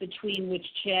between which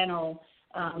channel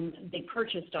they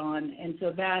purchased on. And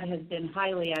so that has been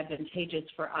highly advantageous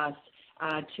for us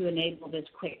to enable this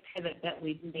quick pivot that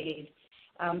we've made.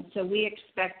 So we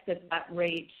expect that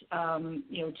rate,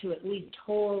 to at least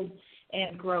hold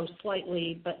and grow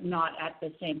slightly, but not at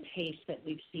the same pace that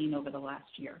we've seen over the last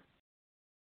year.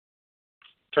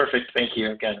 Perfect. Thank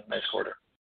you. Again, nice quarter.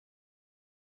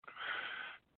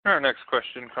 Our next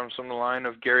question comes from the line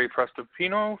of Gary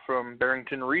Prestopino from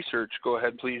Barrington Research. Go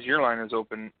ahead, please. Your line is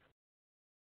open.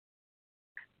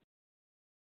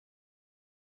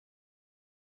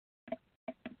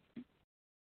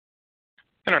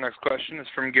 And our next question is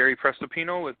from Gary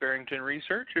Prestopino with Barrington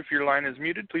Research. If your line is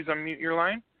muted, please unmute your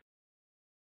line.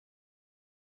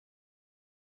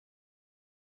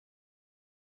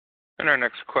 And our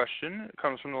next question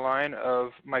comes from the line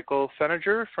of Michael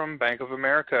Feniger from Bank of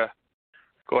America.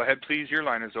 Go ahead, please. Your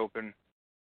line is open.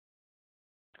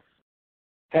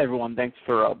 Hey, everyone. Thanks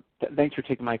for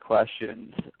taking my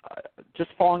questions. Just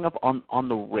following up on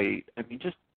the rate. I mean,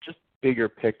 just bigger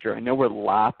picture. I know we're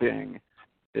lapping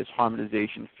this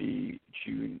harmonization fee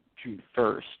June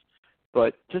 1st,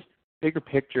 but just bigger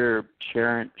picture,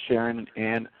 Sharon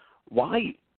and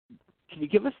why? Can you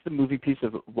give us the moving piece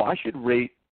of why should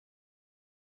rate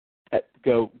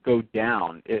go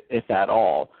down, if at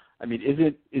all? I mean,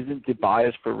 isn't the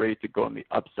bias for rate to go on the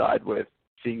upside with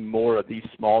seeing more of these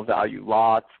small value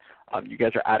lots? You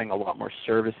guys are adding a lot more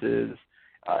services,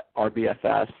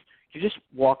 RBFS. Can you just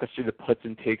walk us through the puts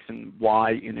and takes and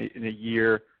why in a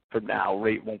year from now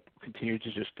rate won't continue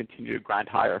to grind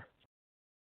higher?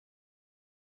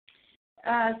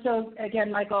 So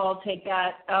again, Michael, I'll take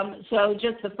that. So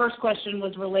just the first question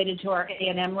was related to our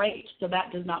A&M rate. So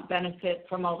that does not benefit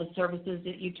from all the services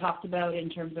that you talked about in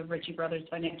terms of Ritchie Brothers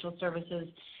Financial Services.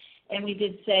 And we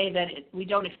did say that we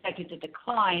don't expect it to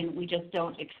decline. We just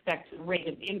don't expect the rate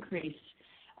of increase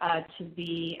to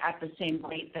be at the same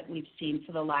rate that we've seen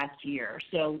for the last year.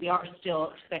 So we are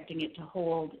still expecting it to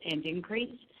hold and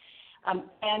increase.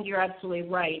 And you're absolutely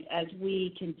right. As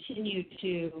we continue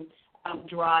to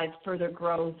drive further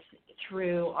growth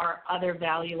through our other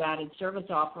value-added service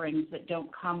offerings that don't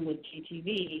come with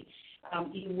GTV,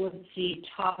 you would see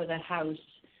top of the house,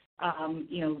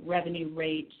 revenue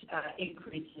rate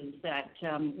increases that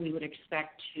we would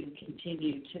expect to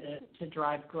continue to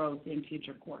drive growth in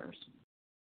future quarters.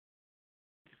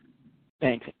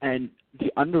 Thanks. And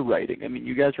the underwriting, I mean,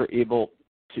 you guys were able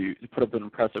to put up an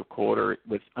impressive quarter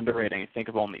with underwriting, I think,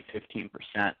 of only 15%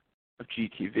 of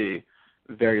GTV,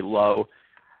 very low.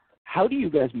 How do you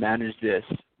guys manage this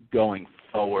going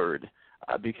forward?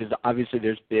 Because obviously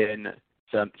there's been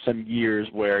some years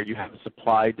where you have a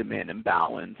supply-demand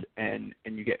imbalance and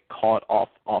you get caught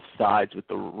off sides with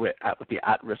the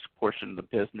at-risk portion of the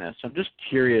business. So I'm just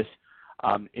curious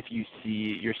if you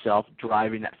see yourself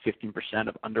driving that 15%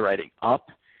 of underwriting up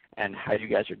and how you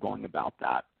guys are going about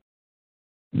that.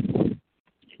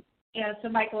 Yeah, so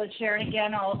Michael, it's Sharon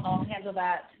again. I'll handle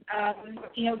that.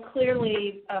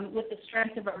 Clearly, with the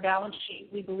strength of our balance sheet,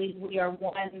 we believe we are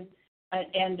one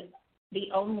and the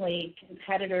only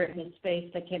competitor in the space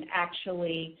that can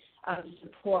actually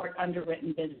support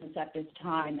underwritten business at this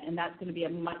time, and that's going to be a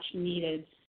much-needed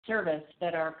service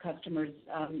that our customers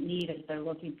need as they're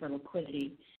looking for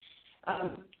liquidity.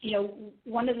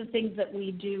 One of the things that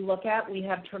we do look at, we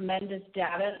have tremendous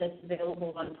data that's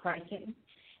available on pricing.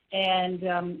 And,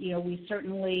 we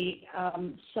certainly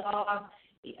saw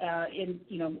in,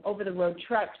 over-the-road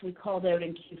trucks, we called out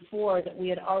in Q4 that we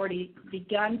had already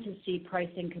begun to see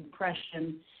pricing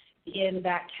compression in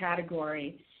that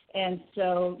category. And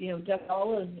so, Doug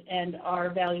Olive and our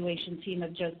valuation team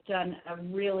have just done a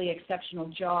really exceptional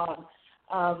job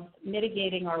of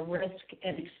mitigating our risk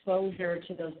and exposure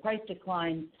to those price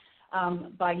declines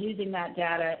by using that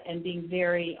data and being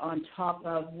very on top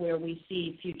of where we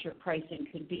see future pricing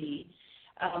could be.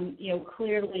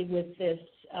 Clearly with this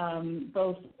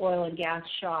both oil and gas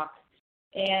shock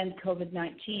and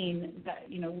COVID-19,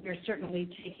 we're certainly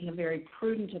taking a very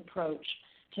prudent approach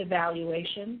to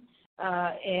valuation.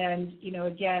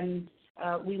 Again,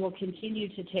 we will continue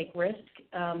to take risk,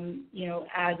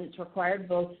 as it's required,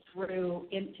 both through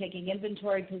taking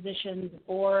inventory positions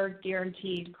or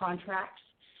guaranteed contracts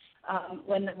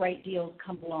when the right deals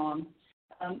come along.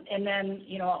 And then,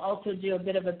 I'll also do a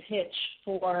bit of a pitch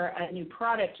for a new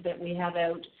product that we have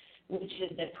out, which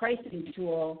is a pricing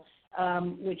tool,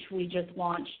 which we just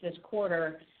launched this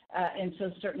quarter. And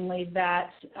so certainly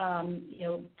that,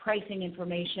 pricing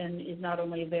information is not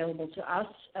only available to us,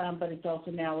 but it's also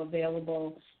now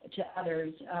available to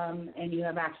others, and you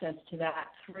have access to that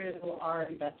through our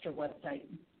investor website.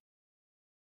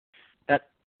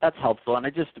 That's helpful. And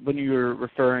when you were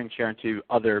referring, Sharon, to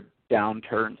other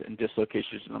downturns and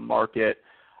dislocations in the market,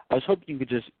 I was hoping you could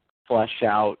just flesh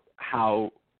out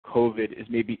how COVID is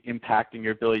maybe impacting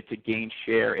your ability to gain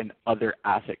share in other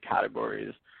asset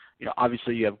categories.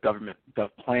 Obviously you have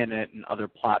GovPlanet and other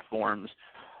platforms.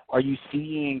 Are you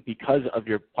seeing, because of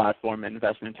your platform and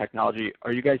investment in technology,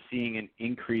 are you guys seeing an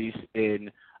increase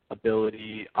in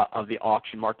ability of the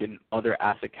auction market in other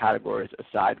asset categories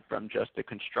aside from just the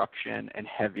construction and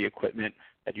heavy equipment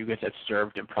that you guys have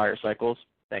served in prior cycles?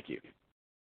 Thank you.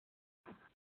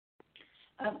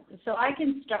 So I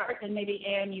can start, and maybe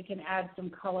Ann, you can add some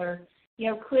color.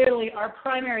 Clearly our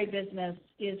primary business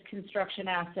is construction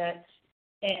assets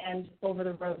and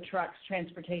over-the-road trucks,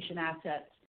 transportation assets.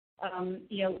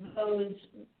 Those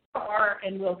are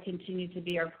and will continue to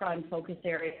be our prime focus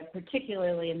area,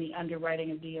 particularly in the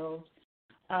underwriting of deals.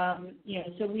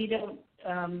 So we don't,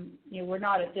 we're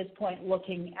not at this point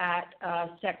looking at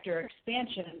sector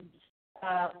expansion.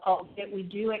 Albeit we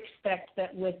do expect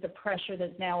that with the pressure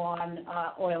that's now on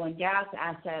oil and gas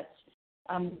assets,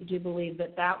 we do believe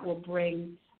that that will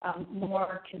bring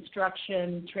more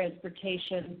construction,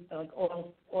 transportation, like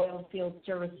oil field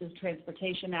services,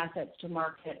 transportation assets to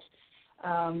market.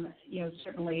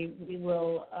 Certainly we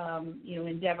will,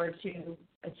 endeavor to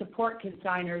support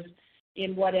consignors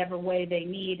in whatever way they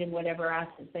need and whatever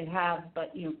assets they have.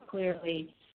 But,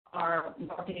 clearly our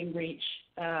marketing reach,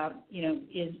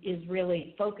 is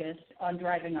really focused on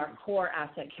driving our core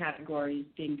asset categories,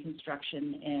 being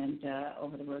construction and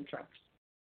over-the-road trucks.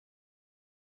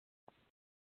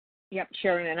 Yep,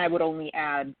 Sharon, and I would only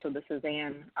add, so this is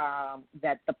Ann,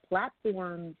 that the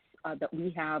platforms that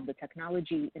we have, the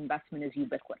technology investment is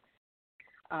ubiquitous.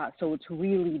 So it's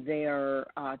really there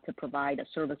to provide a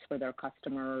service for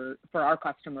our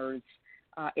customers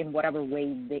in whatever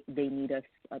way they need us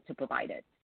to provide it.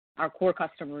 Our core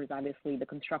customers, obviously, the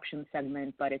construction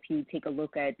segment, but if you take a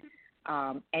look at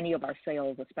any of our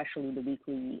sales, especially the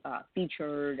weekly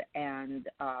featured and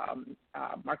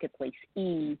Marketplace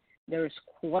E, there's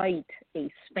quite a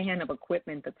span of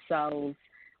equipment that sells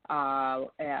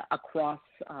across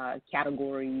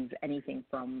categories, anything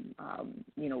from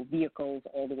vehicles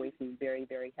all the way through very,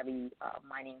 very heavy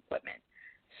mining equipment.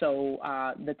 So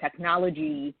the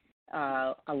technology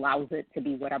allows it to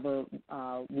be whatever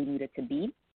we need it to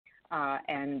be.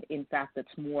 And in fact,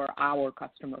 it's more our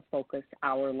customer focus,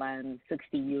 our lens,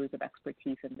 60 years of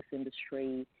expertise in this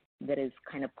industry that is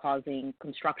kind of causing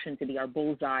construction to be our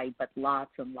bullseye, but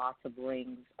lots and lots of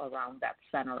rings around that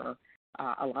center,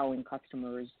 allowing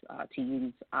customers to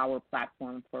use our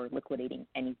platform for liquidating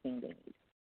anything they need.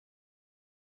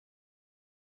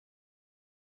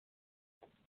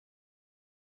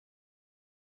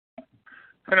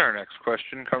 And our next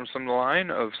question comes from the line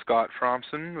of Scott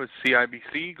Fromson with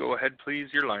CIBC. Go ahead, please.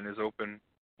 Your line is open.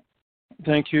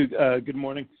 Thank you. Good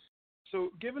morning. So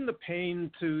given the pain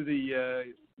to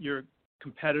your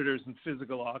competitors in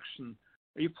physical auction,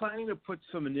 are you planning to put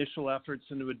some initial efforts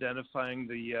into identifying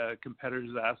the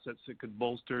competitors' assets that could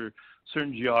bolster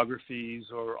certain geographies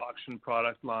or auction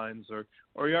product lines, or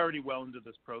are you already well into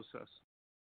this process?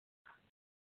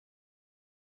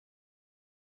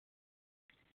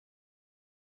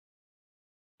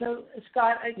 So,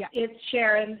 Scott, it's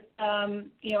Sharon.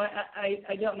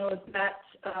 I don't know if that's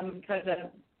kind of an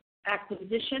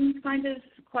acquisition kind of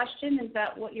question. Is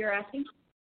that what you're asking?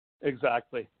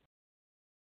 Exactly.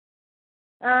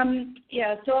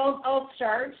 So I'll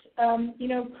start.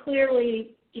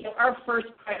 Clearly, our first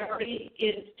priority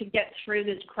is to get through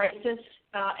this crisis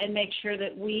and make sure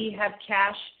that we have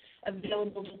cash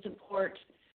available to support,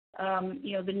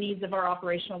 the needs of our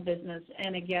operational business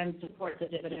and, again, support the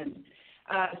dividend.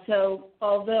 So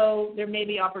although there may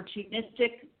be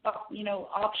opportunistic,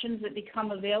 options that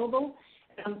become available,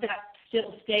 that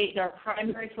still stays our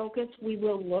primary focus. We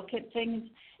will look at things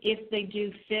if they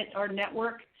do fit our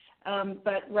network.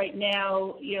 But right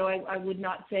now, I would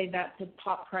not say that's a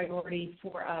top priority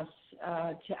for us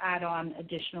to add on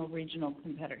additional regional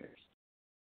competitors.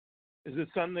 Is it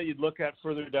something that you'd look at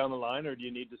further down the line, or do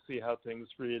you need to see how things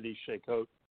really shake out?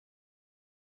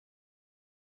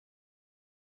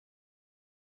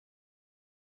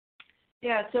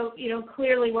 Yeah, so,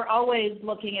 clearly we're always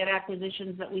looking at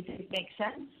acquisitions that we think make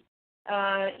sense.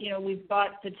 We've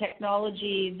got the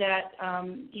technology that,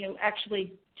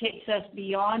 actually takes us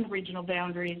beyond regional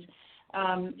boundaries.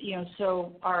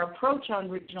 So our approach on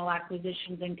regional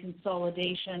acquisitions and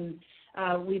consolidation,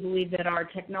 we believe that our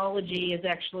technology is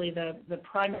actually the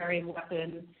primary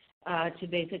weapon to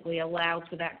basically allow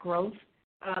for that growth.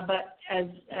 But as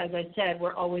I said,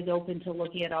 we're always open to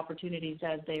looking at opportunities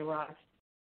as they arise.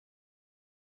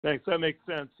 Thanks. That makes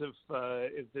sense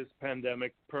if this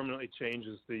pandemic permanently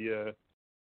changes the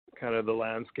kind of the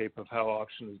landscape of how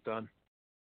auction is done.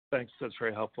 Thanks. That's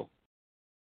very helpful.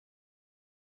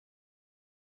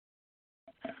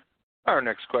 Our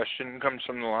next question comes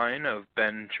from the line of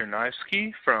Ben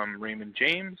Cherniavsky from Raymond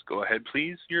James. Go ahead,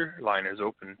 please. Your line is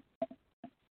open.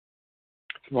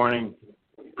 Good morning.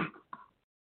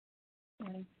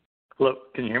 Hello,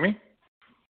 can you hear me?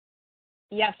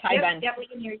 Yes, hi, Ben. Yep, we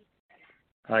can hear you.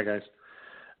 Hi, guys.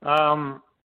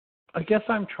 I guess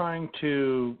I'm trying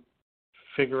to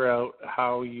figure out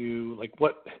how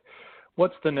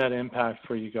what's the net impact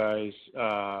for you guys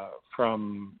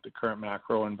from the current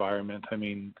macro environment? I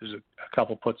mean, there's a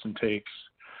couple puts and takes.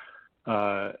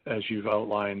 As you've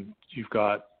outlined, you've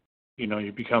got,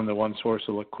 you become the one source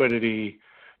of liquidity.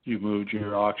 You moved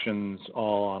your auctions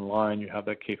all online. You have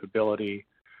that capability.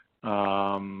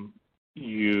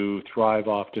 You thrive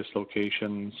off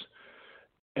dislocations.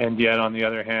 And yet, on the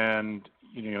other hand,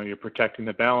 you're protecting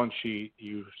the balance sheet.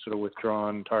 You've sort of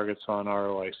withdrawn targets on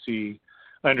ROIC.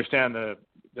 I understand that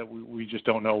we just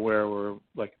don't know where we're,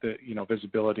 like, the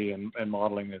visibility and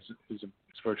modeling is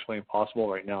virtually impossible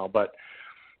right now. But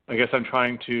I guess I'm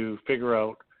trying to figure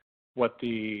out what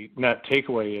the net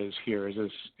takeaway is here.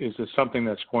 Is this something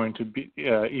that's going to be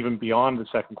even beyond the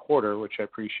second quarter, which I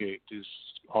appreciate is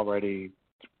already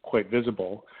quite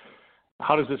visible?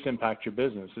 How does this impact your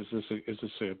business? Is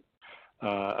this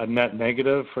a net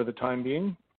negative for the time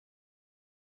being?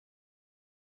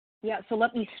 Yeah, so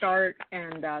let me start,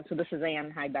 and so this is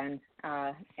Ann. Hi, Ben,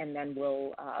 and then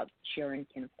Sharon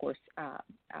can, of course,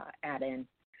 add in.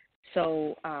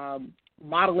 So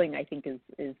modeling, I think, is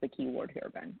the key word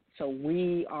here, Ben. So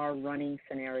we are running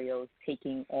scenarios,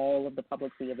 taking all of the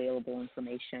publicly available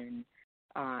information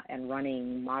and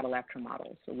running model after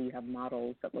model. So we have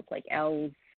models that look like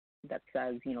L's that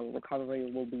says,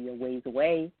 recovery will be a ways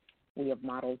away. We have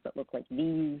models that look like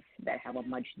V's that have a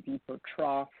much deeper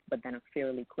trough, but then a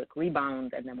fairly quick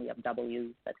rebound, and then we have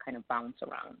W's that kind of bounce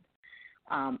around.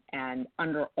 And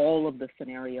under all of the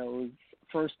scenarios,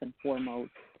 first and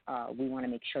foremost, we want to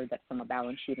make sure that from a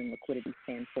balance sheet and liquidity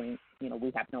standpoint,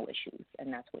 we have no issues,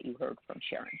 and that's what you heard from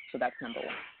Sharon. So that's number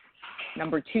one.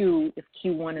 Number two, if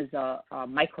Q1 is a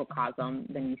microcosm,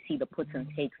 then you see the puts and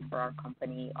takes for our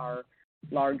company are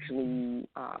largely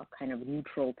kind of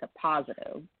neutral to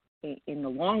positive. In the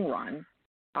long run,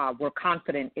 we're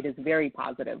confident it is very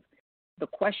positive. The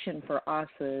question for us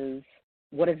is,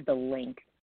 what is the length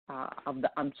of the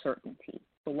uncertainty?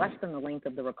 So less than the length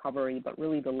of the recovery, but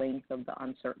really the length of the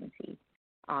uncertainty.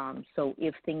 So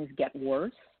if things get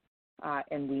worse,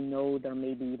 and we know there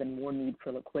may be even more need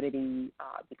for liquidity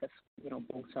because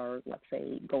banks are, let's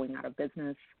say, going out of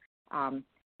business,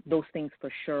 those things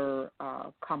for sure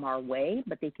come our way,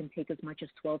 but they can take as much as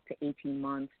 12 to 18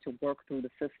 months to work through the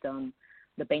system,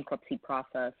 the bankruptcy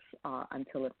process,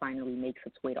 until it finally makes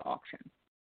its way to auction.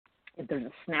 If there's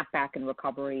a snapback in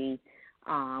recovery,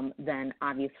 then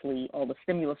obviously all the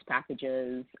stimulus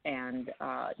packages and,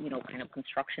 kind of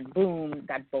construction boom,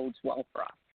 that bodes well for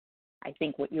us. I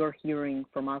think what you're hearing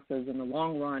from us is in the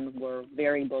long run, we're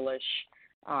very bullish,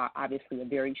 obviously a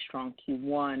very strong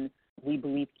Q1. We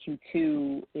believe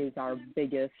Q2 is our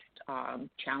biggest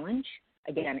challenge.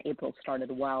 Again, April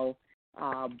started well,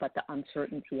 but the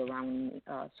uncertainty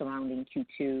surrounding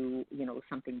Q2, is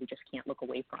something we just can't look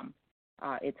away from.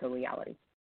 It's a reality.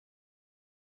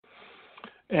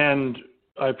 And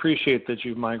I appreciate that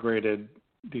you've migrated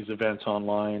these events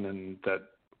online and that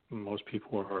most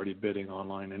people are already bidding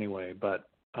online anyway, but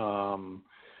how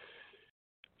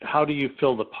do you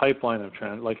fill the pipeline of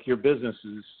your business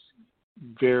is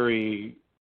very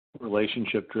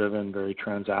relationship driven, very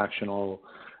transactional.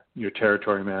 Your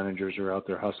territory managers are out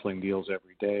there hustling deals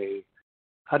every day.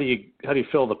 How do you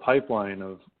fill the pipeline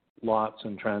of lots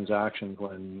and transactions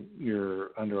when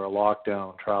you're under a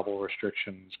lockdown, travel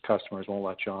restrictions, customers won't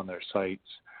let you on their sites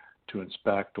to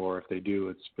inspect, or if they do,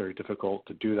 it's very difficult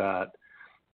to do that?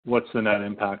 What's the net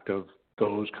impact of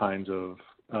those kinds of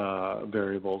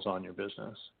variables on your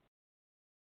business?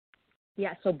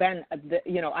 Yeah, so Ben,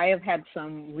 I have had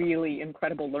some really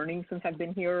incredible learnings since I've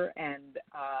been here and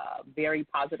very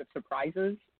positive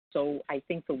surprises. So I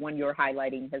think the one you're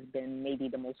highlighting has been maybe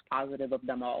the most positive of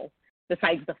them all,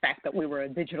 besides the fact that we were a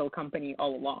digital company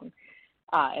all along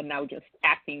and now just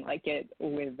acting like it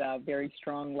with very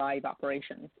strong live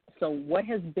operations. So what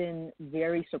has been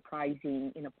very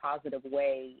surprising in a positive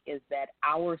way is that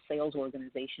our sales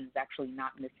organization is actually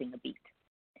not missing a beat.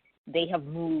 They have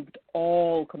moved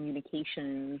all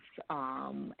communications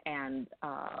and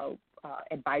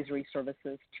advisory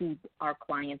services to our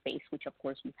client base, which of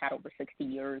course we've had over 60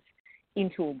 years,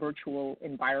 into a virtual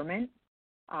environment.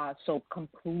 So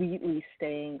completely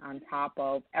staying on top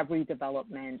of every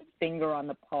development, finger on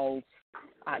the pulse,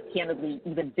 candidly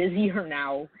even busier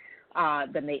now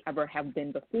than they ever have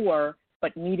been before,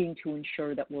 but needing to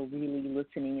ensure that we're really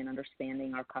listening and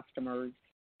understanding our customers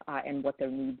and what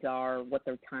their needs are, what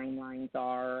their timelines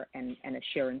are, and as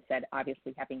Sharon said,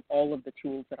 obviously having all of the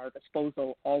tools at our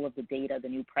disposal, all of the data, the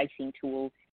new pricing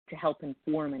tool to help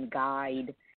inform and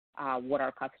guide what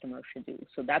our customers should do.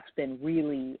 So that's been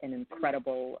really an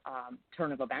incredible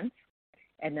turn of events.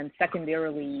 And then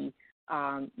secondarily,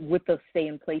 with the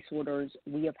stay-in-place orders,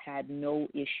 we have had no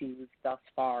issues thus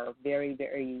far, very,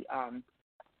 very,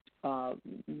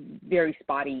 very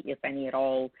spotty, if any at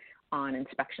all, on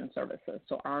inspection services.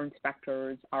 So our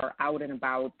inspectors are out and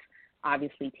about,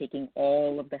 obviously taking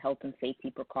all of the health and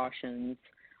safety precautions,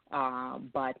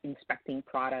 but inspecting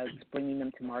products, bringing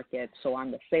them to market. So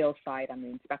on the sales side, on the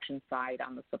inspection side,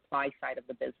 on the supply side of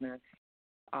the business,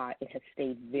 it has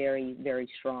stayed very, very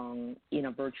strong in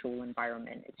a virtual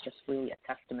environment. It's just really a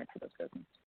testament to this business.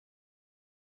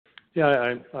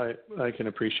 Yeah, I can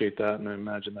appreciate that, and I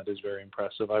imagine that is very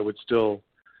impressive. I would still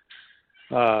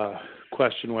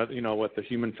question what the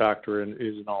human factor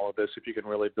is in all of this. If you can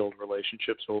really build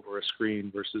relationships over a screen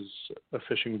versus a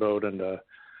fishing boat and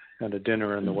a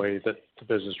dinner, and the way that the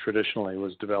business traditionally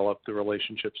was developed, the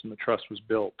relationships and the trust was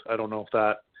built. I don't know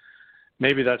if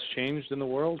maybe that's changed in the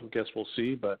world. I guess we'll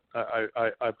see, but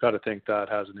I've got to think that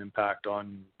has an impact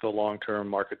on the long-term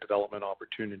market development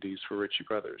opportunities for Ritchie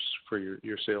Brothers, for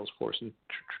your sales force and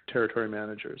territory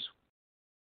managers.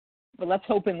 But let's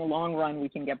hope in the long run we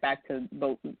can get back to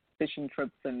boat fishing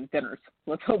trips and dinners.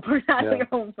 Let's hope we're not at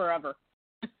home forever.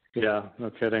 Yeah, no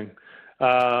kidding.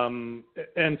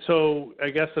 And so I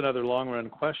guess another long-run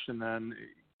question then,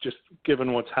 just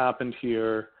given what's happened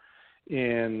here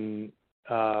in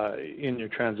your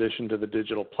transition to the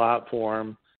digital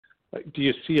platform, do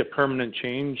you see a permanent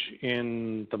change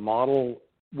in the model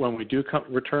when we do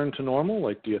return to normal?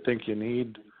 Like, do you think you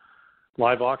need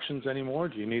live auctions anymore?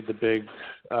 Do you need the big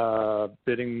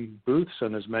bidding booths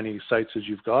and as many sites as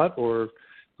you've got? Or,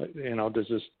 does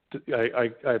this,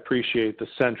 I appreciate the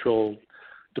central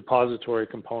depository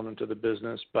component of the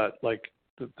business, but like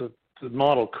the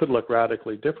model could look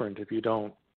radically different if you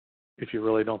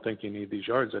really don't think you need these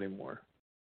yards anymore,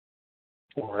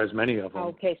 or as many of them.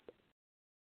 Okay.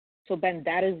 So Ben,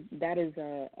 that is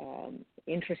a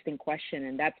interesting question,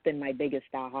 and that's been my biggest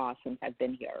aha since I've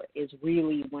been here. Is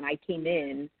really when I came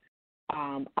in,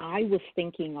 I was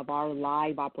thinking of our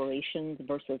live operations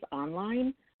versus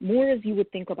online more as you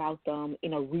would think about them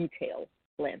in a retail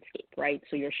landscape, right?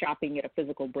 So you're shopping at a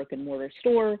physical brick and mortar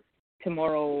store.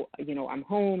 Tomorrow, I'm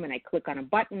home and I click on a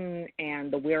button,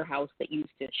 and the warehouse that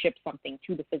used to ship something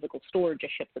to the physical store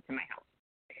just ships it to my house.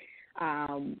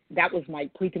 That was my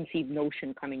preconceived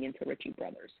notion coming into Ritchie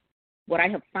Brothers. What I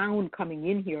have found coming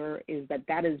in here is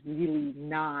that is really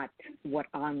not what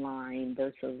online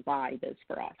versus live is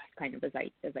for us, kind of as I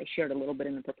shared a little bit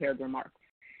in the prepared remarks.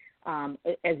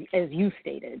 As you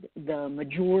stated, the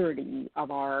majority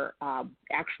of our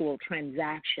actual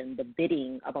transaction, the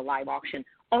bidding of a live auction,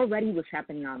 already was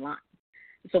happening online.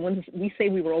 So when we say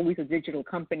we were always a digital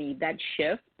company, that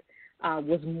shift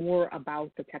was more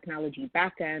about the technology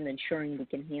back end, ensuring we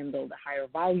can handle the higher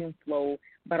volume flow,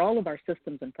 but all of our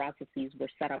systems and processes were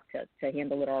set up to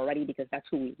handle it already because that's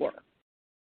who we were.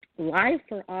 Live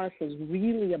for us is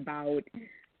really about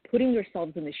putting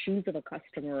yourselves in the shoes of a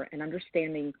customer and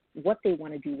understanding what they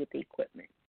want to do with the equipment.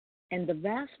 And the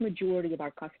vast majority of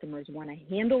our customers want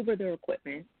to hand over their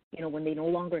equipment, when they no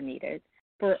longer need it,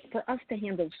 for us to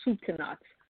handle soup to nuts.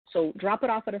 So drop it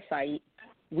off at a site.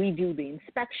 We do the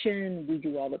inspection. We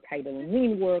do all the title and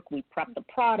lien work. We prep the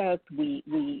product. We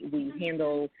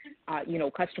handle,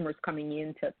 customers coming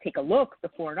in to take a look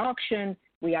before an auction.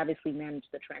 We obviously manage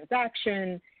the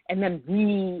transaction. And then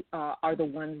we are the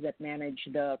ones that manage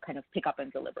the kind of pickup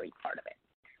and delivery part of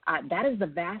it. That is the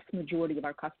vast majority of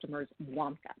our customers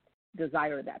want that,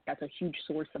 desire that. That's a huge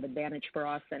source of advantage for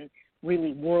us, and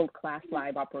really world-class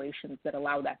live operations that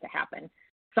allow that to happen.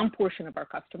 Some portion of our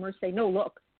customers say, no,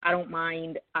 look, I don't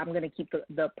mind. I'm going to keep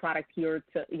the product here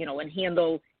to, and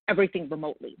handle everything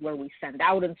remotely, where we send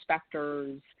out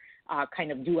inspectors,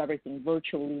 kind of do everything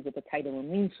virtually with the title and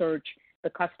lien search. The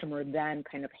customer then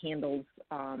kind of handles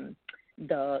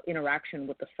the interaction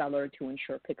with the seller to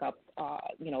ensure pickup,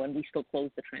 and we still close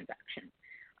the transaction.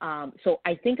 So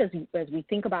I think as we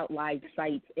think about live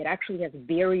sites, it actually has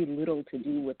very little to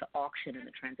do with the auction and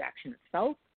the transaction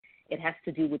itself. It has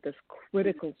to do with this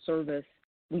critical service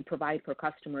we provide for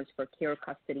customers for care,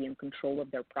 custody, and control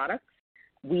of their products.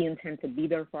 We intend to be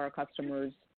there for our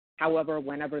customers, however,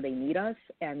 whenever they need us,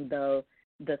 and the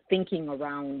thinking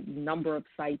around number of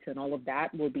sites and all of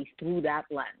that will be through that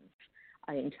lens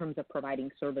in terms of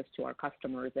providing service to our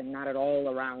customers, and not at all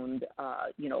around,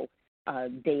 a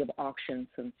day of auction,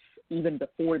 since even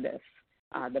before this,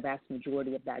 the vast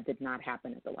majority of that did not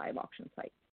happen at the live auction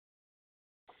site.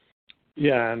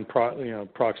 Yeah, and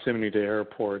proximity to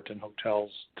airport and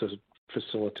hotels to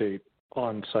facilitate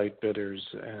on-site bidders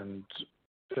and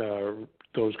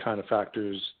those kind of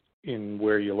factors in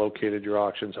where you located your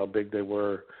auctions, how big they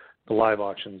were, the live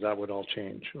auctions, that would all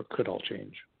change or could all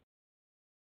change.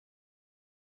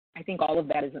 I think all of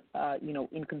that is,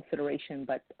 in consideration,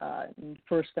 but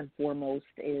first and foremost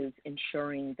is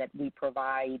ensuring that we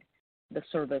provide the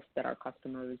service that our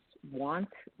customers want,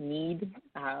 need,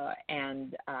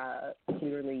 and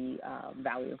clearly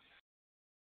value.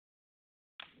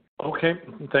 Okay.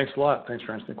 Thanks a lot. Thanks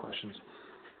for answering the questions.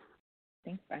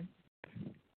 Thanks, Ben.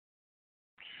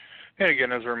 And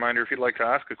again, as a reminder, if you'd like to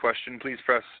ask a question, please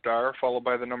press star followed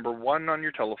by the number 1 on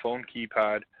your telephone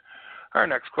keypad. Our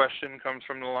next question comes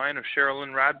from the line of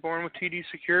Cherilyn Radbourne with TD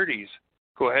Securities.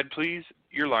 Go ahead, please.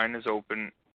 Your line is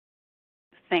open.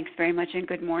 Thanks very much, and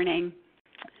good morning.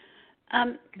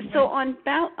 So on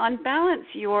balance,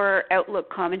 your outlook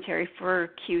commentary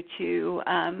for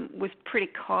Q2 was pretty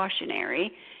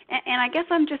cautionary, and I guess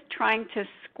I'm just trying to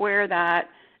square that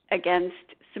against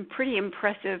some pretty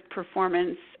impressive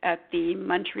performance at the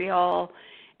Montreal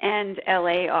and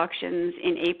LA auctions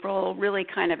in April, really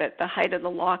kind of at the height of the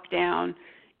lockdown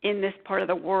in this part of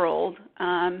the world.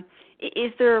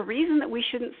 Is there a reason that we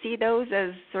shouldn't see those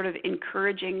as sort of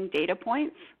encouraging data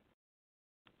points?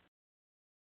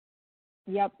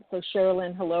 Yep. So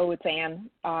Cherilyn, hello, it's Ann.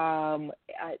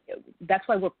 That's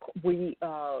why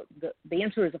the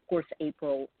answer is, of course,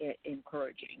 April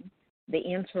encouraging.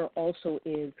 The answer also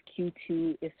is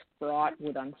Q2 is fraught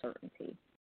with uncertainty.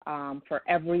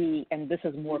 And this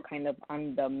is more kind of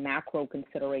on the macro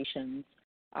considerations,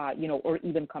 or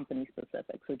even company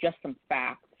specific. So just some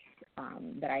facts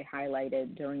that I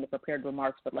highlighted during the prepared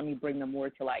remarks, but let me bring them more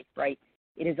to life, right?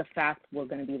 It is a fact we're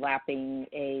going to be lapping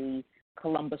a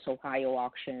Columbus, Ohio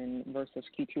auction versus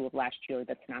Q2 of last year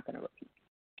that's not going to repeat.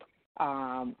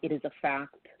 It is a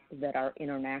fact that our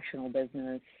international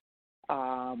business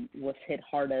was hit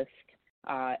hardest,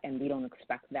 and we don't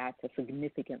expect that to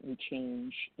significantly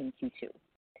change in Q2.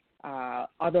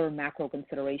 Other macro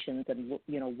considerations, and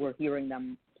we're hearing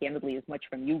them candidly as much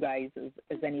from you guys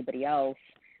as anybody else,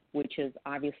 which is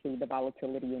obviously the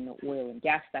volatility in the oil and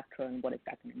gas sector and what is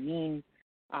that going to mean.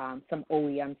 Some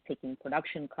OEMs taking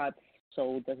production cuts.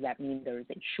 So does that mean there's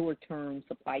a short-term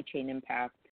supply chain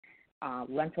impact?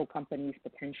 Rental companies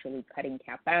potentially cutting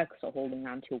CapEx or holding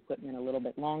on to equipment a little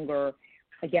bit longer.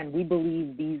 Again, we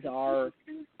believe these are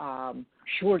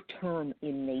short-term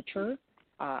in nature.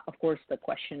 Of course, the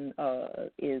question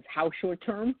is how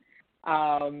short-term.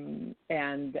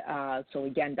 So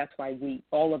again, that's why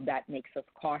all of that makes us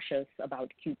cautious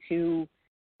about Q2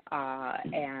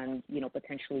 and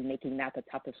potentially making that the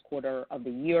toughest quarter of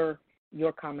the year.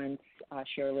 Your comments,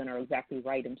 Cherilyn, are exactly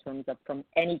right in terms of from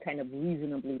any kind of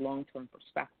reasonably long-term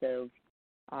perspective.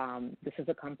 This is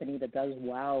a company that does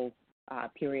well,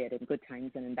 period, in good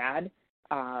times and in bad.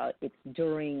 It's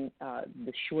during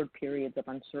the short periods of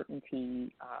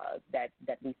uncertainty that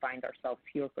we find ourselves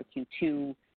here for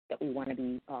Q2 that we want to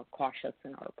be cautious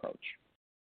in our approach.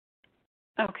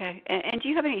 Okay. And do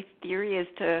you have any theory as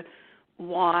to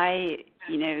why,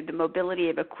 the mobility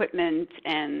of equipment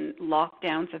and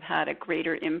lockdowns have had a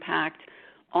greater impact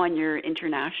on your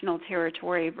international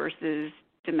territory versus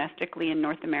domestically in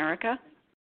North America?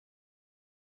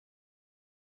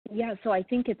 Yeah, so I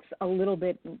think it's a little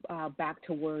bit back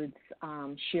towards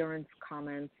Sharon's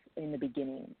comments in the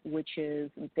beginning, which is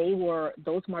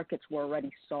those markets were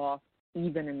already soft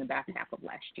even in the back half of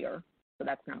last year. So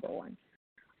that's number one.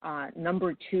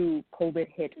 Number two, COVID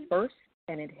hit first,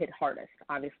 and it hit hardest.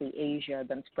 Obviously, Asia,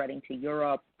 then spreading to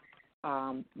Europe.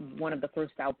 One of the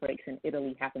first outbreaks in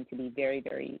Italy happened to be very,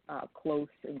 very close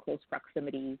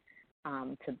proximity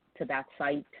to that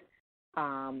site.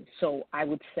 So I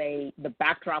would say the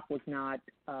backdrop was not,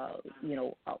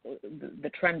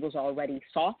 the trend was already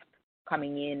soft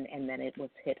coming in, and then it was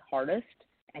hit hardest,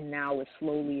 and now is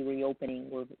slowly reopening.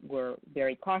 We're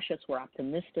very cautious. We're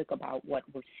optimistic about what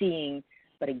we're seeing.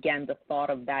 But again, the thought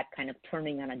of that kind of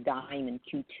turning on a dime in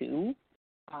Q2,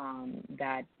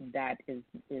 that is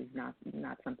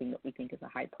not something that we think is a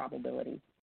high probability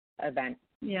event.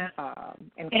 Yeah.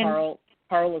 And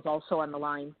Carl is also on the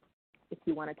line if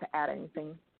you wanted to add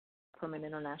anything from an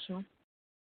international.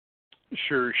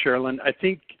 Sure, Cherilyn. I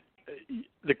think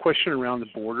the question around the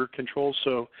border control,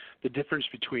 so the difference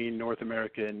between North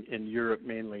America and Europe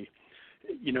mainly,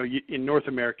 in North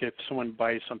America, if someone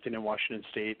buys something in Washington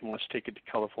State and wants to take it to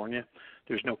California,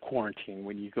 there's no quarantine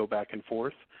when you go back and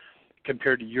forth.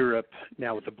 Compared to Europe,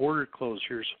 now with the border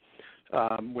closures,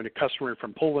 when a customer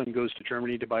from Poland goes to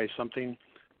Germany to buy something,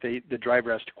 the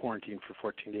driver has to quarantine for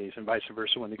 14 days, and vice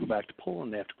versa. When they go back to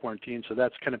Poland, they have to quarantine. So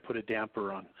that's kind of put a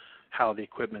damper on how the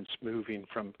equipment's moving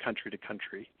from country to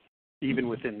country, even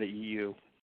within the EU.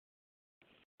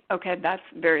 Okay, that's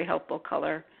very helpful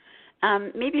color.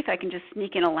 Maybe if I can just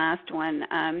sneak in a last one.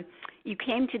 You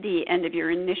came to the end of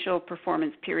your initial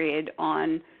performance period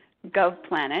on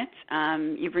GovPlanet.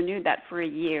 You've renewed that for a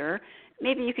year.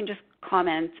 Maybe you can just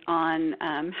comment on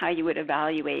how you would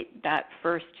evaluate that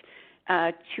first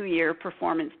 2-year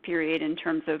performance period in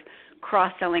terms of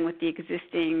cross-selling with the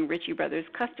existing Ritchie Brothers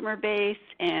customer base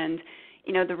and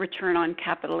the return on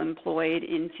capital employed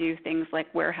into things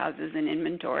like warehouses and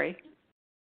inventory?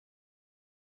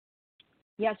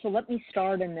 Yeah, so let me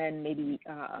start, and then maybe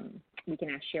we can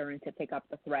ask Sharon to pick up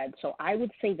the thread. So I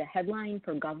would say the headline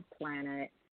for GovPlanet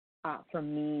for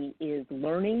me is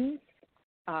learnings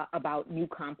about new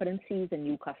competencies and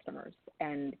new customers,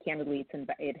 and candidly,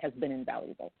 it has been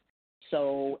invaluable.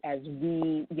 So as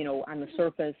we, on the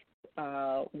surface,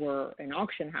 we're an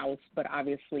auction house, but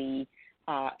obviously,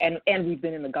 and we've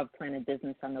been in the GovPlanet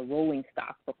business on the rolling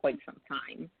stock for quite some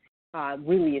time.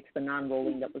 Really, it's the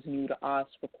non-rolling that was new to us,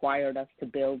 required us to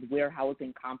build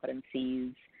warehousing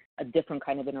competencies, a different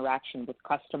kind of interaction with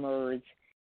customers,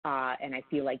 and I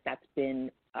feel like that's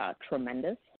been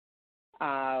tremendous.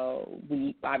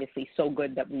 We obviously so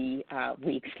good that we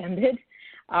extended,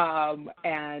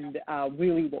 and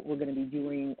really what we're going to be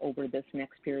doing over this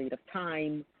next period of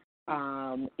time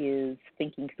is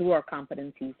thinking through our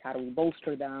competencies, how do we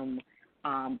bolster them,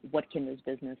 what can this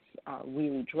business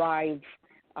really drive,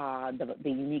 the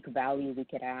unique value we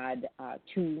could add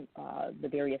to the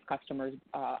various customers,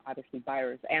 obviously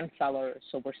buyers and sellers.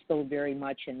 So we're still very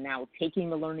much in now taking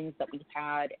the learnings that we've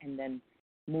had and then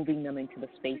moving them into the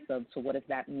space of, so what does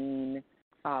that mean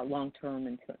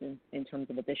long-term in terms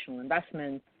of additional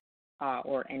investments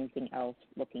or anything else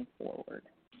looking forward.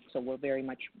 So we're very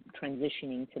much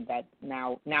transitioning to that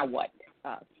now what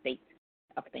state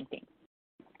of thinking.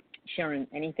 Sharon,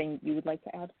 anything you would like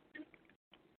to add?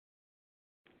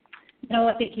 No,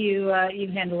 I think you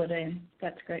handle it in.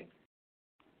 That's great.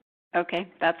 Okay,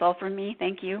 that's all from me.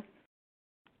 Thank you.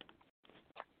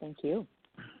 Thank you.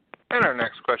 And our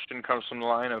next question comes from the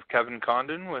line of Kevin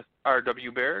Condon with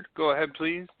R.W. Baird. Go ahead,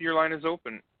 please. Your line is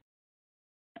open.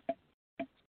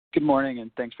 Good morning,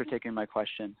 and thanks for taking my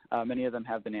question. Many of them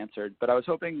have been answered, but I was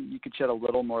hoping you could shed a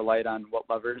little more light on what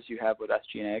levers you have with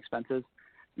SG&A expenses.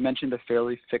 You mentioned a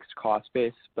fairly fixed cost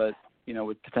base, but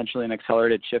with potentially an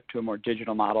accelerated shift to a more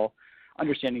digital model,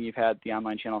 understanding you've had the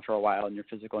online channel for a while and your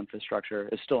physical infrastructure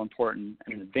is still important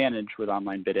and an advantage with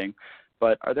online bidding.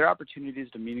 But are there opportunities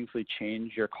to meaningfully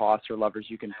change your costs or levers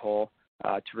you can pull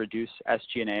to reduce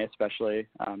SG&A, especially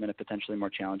in a potentially more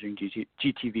challenging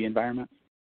GTV environment?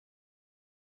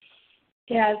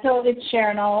 Yeah, so it's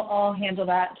Sharon. I'll handle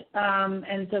that.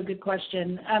 And so good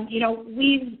question.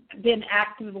 We've been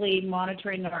actively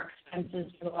monitoring our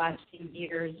expenses for the last few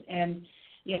years, and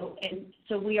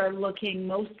so we are looking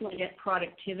mostly at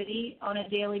productivity on a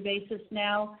daily basis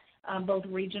now, both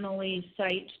regionally,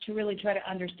 site, to really try to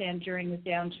understand during the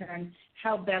downturn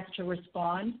how best to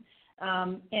respond.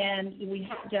 And we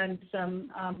have done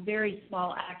some very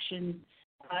small actions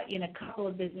in a couple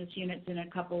of business units in a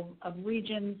couple of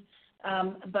regions,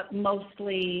 but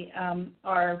mostly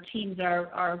our teams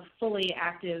are fully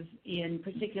active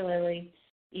particularly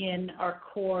in our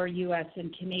core U.S.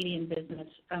 and Canadian business,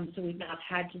 so we've not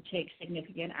had to take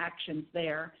significant actions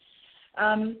there.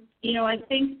 I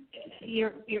think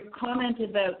your comment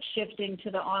about shifting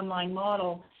to the online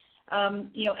model,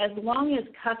 as long as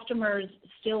customers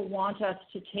still want us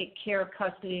to take care,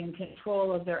 custody, and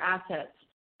control of their assets,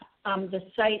 the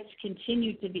sites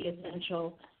continue to be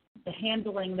essential. The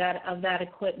handling of that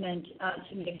equipment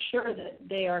to make sure that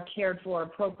they are cared for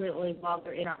appropriately while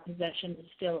they're in our possession is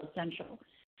still essential.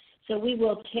 So we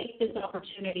will take this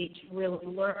opportunity to really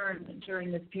learn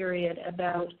during this period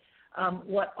about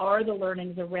what are the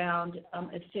learnings around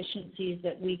efficiencies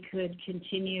that we could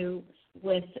continue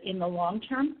with in the long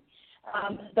term.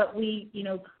 But we,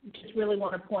 just really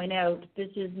want to point out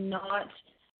this is not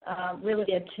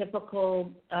really a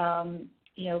typical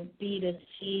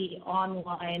B2C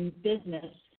online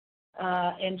business,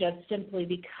 and just simply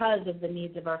because of the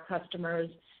needs of our customers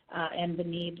and the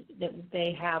need that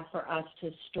they have for us to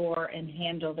store and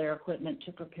handle their equipment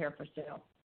to prepare for sale.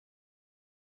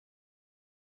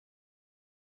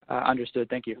 Understood.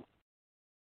 Thank you.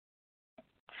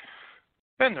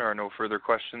 And there are no further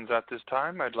questions at this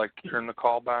time. I'd like to turn the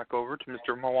call back over to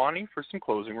Mr. Mawani for some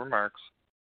closing remarks.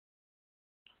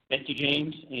 Thank you,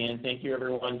 James, and thank you,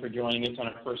 everyone, for joining us on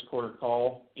our first quarter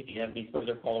call. If you have any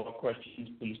further follow-up questions,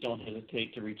 please don't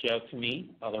hesitate to reach out to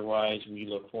me. Otherwise, we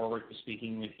look forward to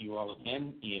speaking with you all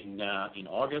again in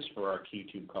August for our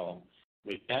Q2 call.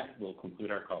 With that, we'll conclude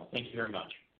our call. Thank you very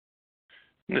much.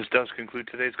 This does conclude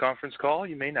today's conference call.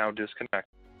 You may now disconnect.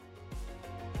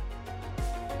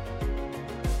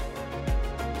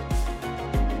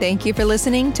 Thank you for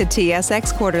listening to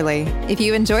TSX Quarterly. If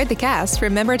you enjoyed the cast,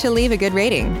 remember to leave a good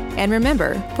rating. And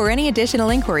remember, for any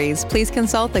additional inquiries, please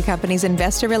consult the company's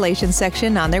investor relations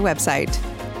section on their website.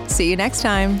 See you next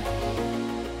time.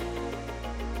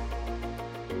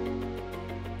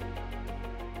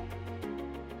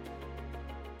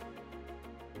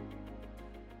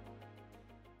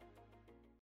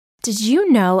 Did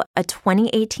you know a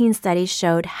 2018 study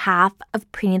showed half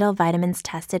of prenatal vitamins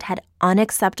tested had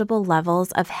unacceptable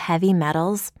levels of heavy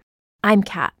metals? I'm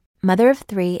Kat, mother of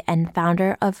 3 and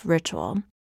founder of Ritual.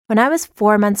 When I was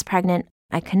 4 months pregnant,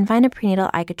 I couldn't find a prenatal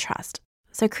I could trust,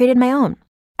 so I created my own.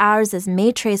 Ours is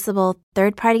made traceable,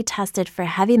 third-party tested for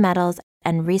heavy metals,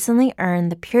 and recently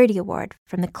earned the Purity Award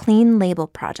from the Clean Label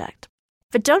Project.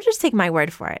 But don't just take my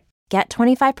word for it. Get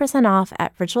 25% off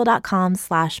at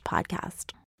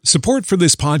ritual.com/podcast. Support for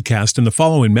this podcast and the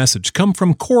following message come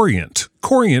from Corient.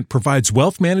 Corient provides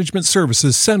wealth management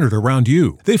services centered around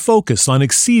you. They focus on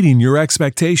exceeding your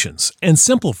expectations and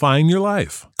simplifying your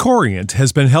life. Corient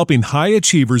has been helping high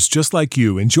achievers just like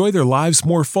you enjoy their lives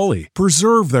more fully,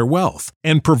 preserve their wealth,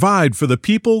 and provide for the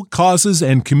people, causes,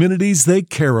 and communities they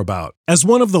care about. As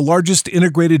one of the largest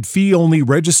integrated fee-only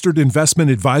registered investment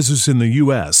advisors in the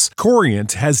U.S.,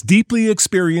 Corient has deeply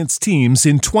experienced teams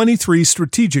in 23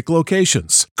 strategic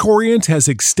locations. Corient has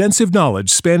extensive knowledge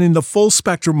spanning the full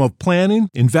spectrum of planning,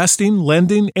 investing,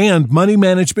 lending, and money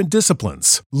management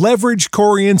disciplines. Leverage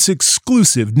Corient's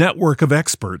exclusive network of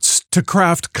experts to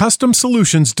craft custom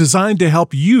solutions designed to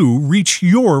help you reach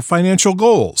your financial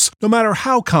goals, no matter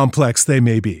how complex they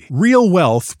may be. Real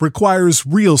wealth requires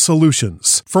real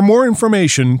solutions. For more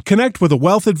information, connect with a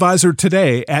wealth advisor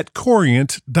today at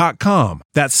Corient.com.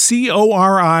 That's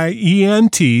Corient.com.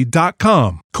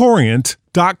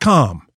 Corient.com.